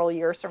several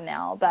years from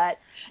now, but,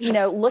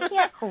 looking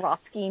at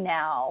Karofsky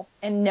now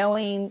and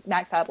knowing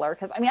Max Adler,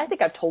 because, I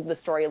think I've told this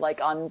story,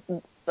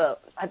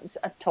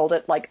 I've told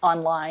it,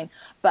 online,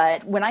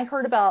 but when I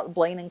heard about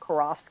Blaine and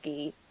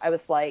Karofsky, I was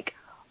like,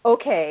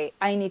 okay,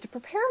 I need to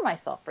prepare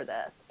myself for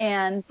this,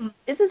 and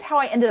this is how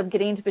I ended up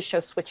getting into the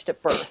show Switched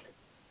at Birth.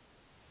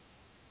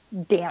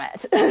 Damn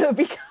it,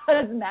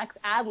 because Max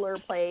Adler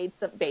played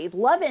Faye's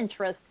love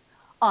interest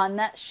on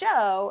that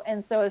show,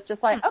 and so it's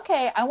just like,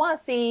 okay, I want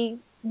to see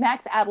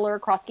Max Adler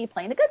Karofsky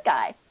playing a good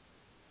guy.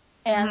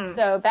 And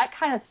so that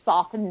kind of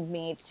softened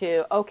me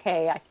to,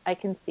 okay, I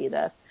can see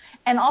this.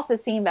 And also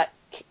seeing that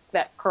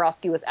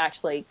Karofsky was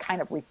actually kind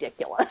of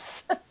ridiculous.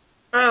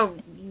 Oh,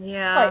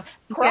 yeah.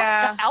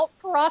 Out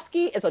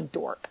Karofsky is a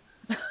dork.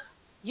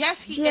 Yes,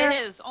 he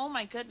is. Oh,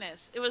 my goodness.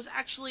 It was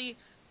actually,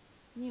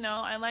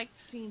 I liked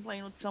seeing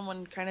Blaine with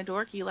someone kind of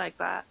dorky like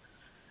that.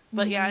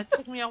 But, yeah, it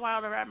took me a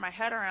while to wrap my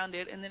head around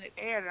it, and then it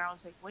aired, and I was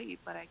like, wait,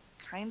 but I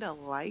kind of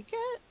like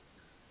it?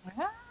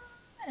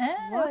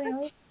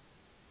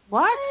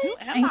 What? Who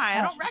am I?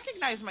 I don't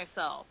recognize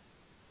myself.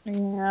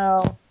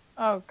 No.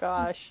 Oh,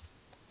 gosh.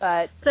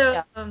 But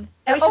so, we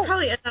should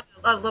probably end up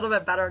a little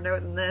bit better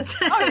note than this.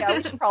 Oh, yeah,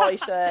 we probably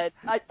should.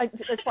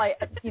 It's like,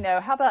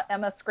 how about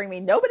Emma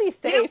screaming, nobody's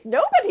safe,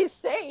 nobody's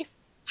safe.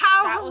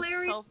 How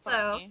hilarious,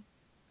 though.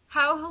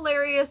 How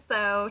hilarious,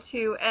 though,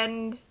 to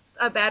end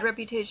a Bad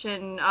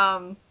Reputation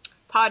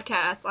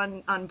podcast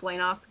on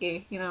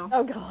Blainovsky,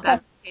 Oh, God.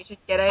 Bad Reputation,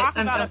 get it? Talk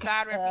about a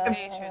bad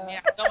reputation.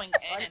 Yeah, going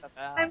in.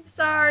 I'm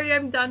sorry,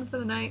 I'm done for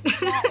the night.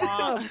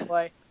 Oh,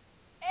 boy.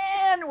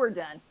 And we're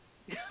done.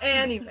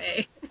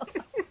 Anyway.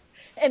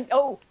 And,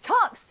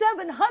 top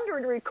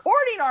 700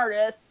 recording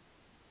artists.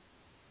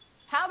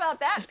 How about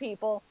that,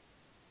 people?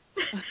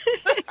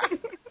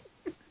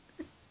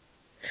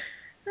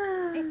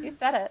 You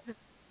said it.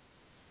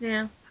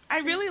 Yeah. I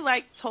really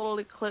like Total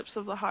Eclipse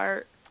of the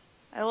Heart.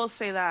 I will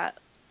say that.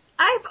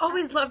 I've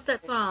always loved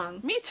that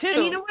song. Me too.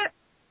 And you know what?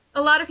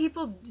 A lot of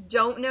people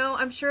don't know.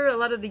 I'm sure a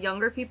lot of the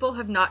younger people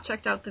have not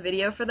checked out the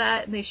video for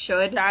that, and they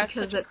should. That's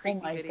because such a creepy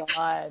video. Oh, my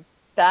God.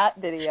 That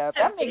video.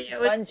 That makes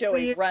Run,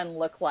 Joey, weird. Run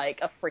look like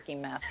a freaking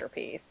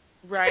masterpiece.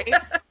 Right?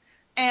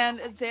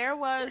 And there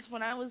was,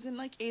 when I was in,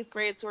 8th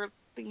grade,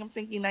 I'm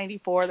thinking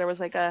 94, there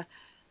was, a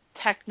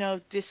techno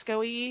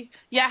disco-y.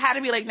 Yeah, it had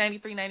to be,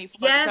 93, 94,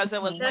 because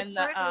it was when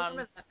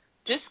the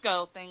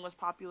disco thing was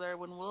popular,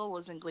 when Will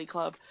was in Glee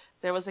Club.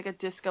 There was, a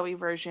disco-y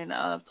version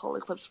of Total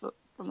Eclipse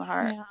from the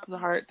Heart,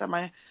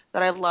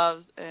 that I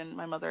loved, and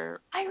my mother...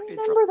 I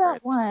remember that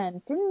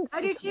one.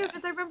 I do, too,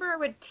 because I remember I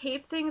would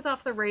tape things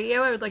off the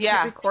radio. I would, hit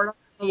record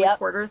on the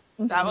recorder.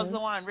 That was the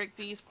one. Rick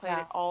Dees played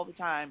it all the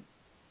time.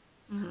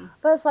 Mm-hmm.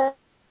 But it's like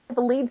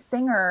the lead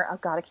singer, oh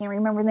God, I can't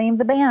remember the name of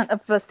the band,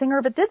 of the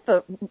singer that did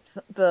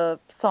the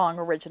song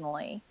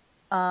originally.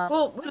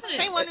 Well, was the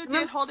same one who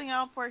did Holding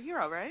Out for a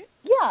Hero, right?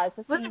 Yeah, it's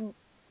the same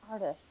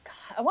artist.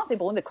 God, I want to say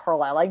Belinda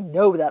Carlisle. I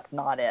know that's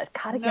not it.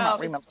 God, I cannot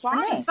remember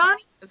her name.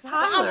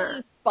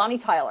 Bonnie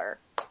Tyler.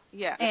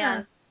 Yeah.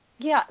 And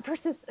yeah,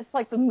 versus it's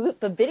like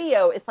the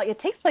video. It's like it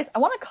takes place. I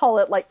want to call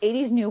it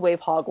 80s New Wave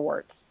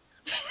Hogwarts.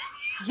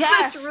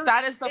 Yes,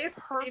 that is the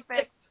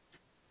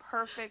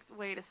perfect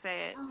way to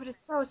say it. Oh, it is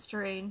so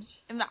strange.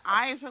 And the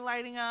eyes are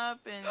lighting up,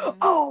 and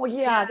oh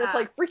yeah,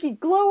 that's freaky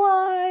glow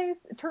eyes,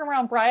 turn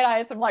around bright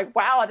eyes. I'm like,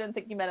 wow, I didn't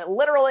think you meant it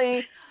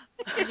literally.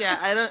 Yeah,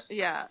 I don't.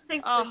 Yeah.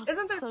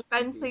 Isn't there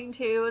fencing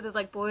too?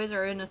 That boys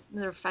are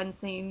they're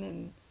fencing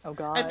and. Oh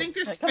God. I think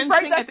there's fencing.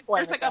 I think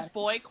there's a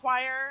boy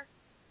choir.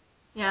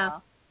 Yeah.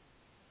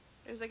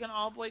 There's an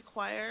all boy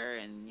choir,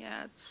 and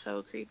yeah, it's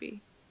so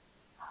creepy.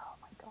 Oh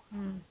my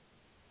God.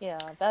 Yeah,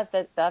 that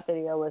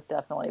video was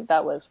definitely,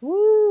 that was,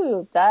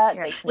 woo, that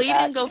makes me They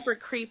didn't go for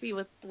creepy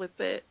with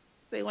it.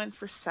 They went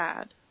for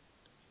sad.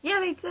 Yeah,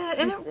 they did,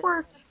 and it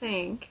worked, I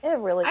think. It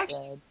really I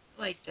actually did.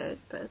 liked it,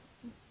 but...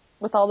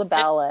 With all the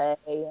ballet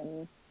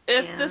and...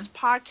 If this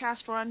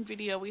podcast were on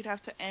video, we'd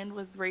have to end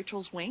with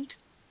Rachel's wink.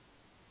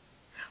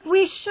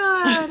 We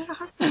should!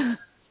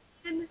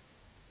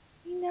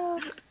 No.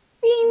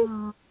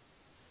 Oh.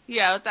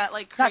 Yeah, with that,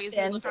 like, crazy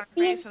look on her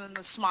face and then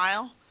the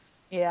smile.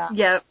 Yeah.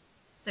 Yep.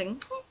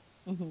 Thing.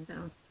 Mm-hmm.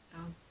 So.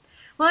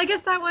 Well, I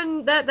guess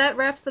that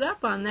wraps it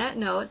up on that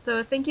note.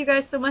 So thank you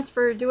guys so much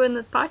for doing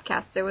this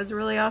podcast. It was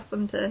really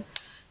awesome to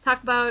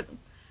talk about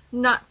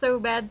not so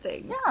bad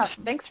things. Yeah,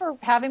 thanks for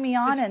having me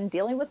on and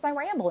dealing with my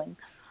rambling.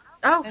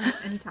 Oh,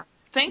 anytime.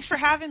 Thanks for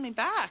having me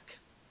back.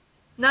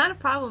 Not a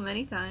problem,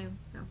 anytime.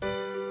 No.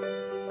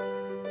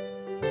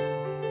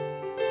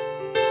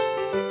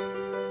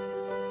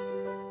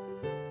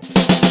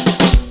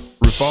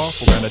 Roof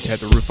off, we're gonna tear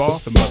the roof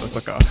off, the mother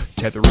sucker.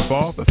 Tear the roof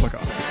off, the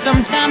sucker.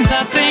 Sometimes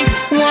I think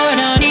what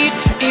I need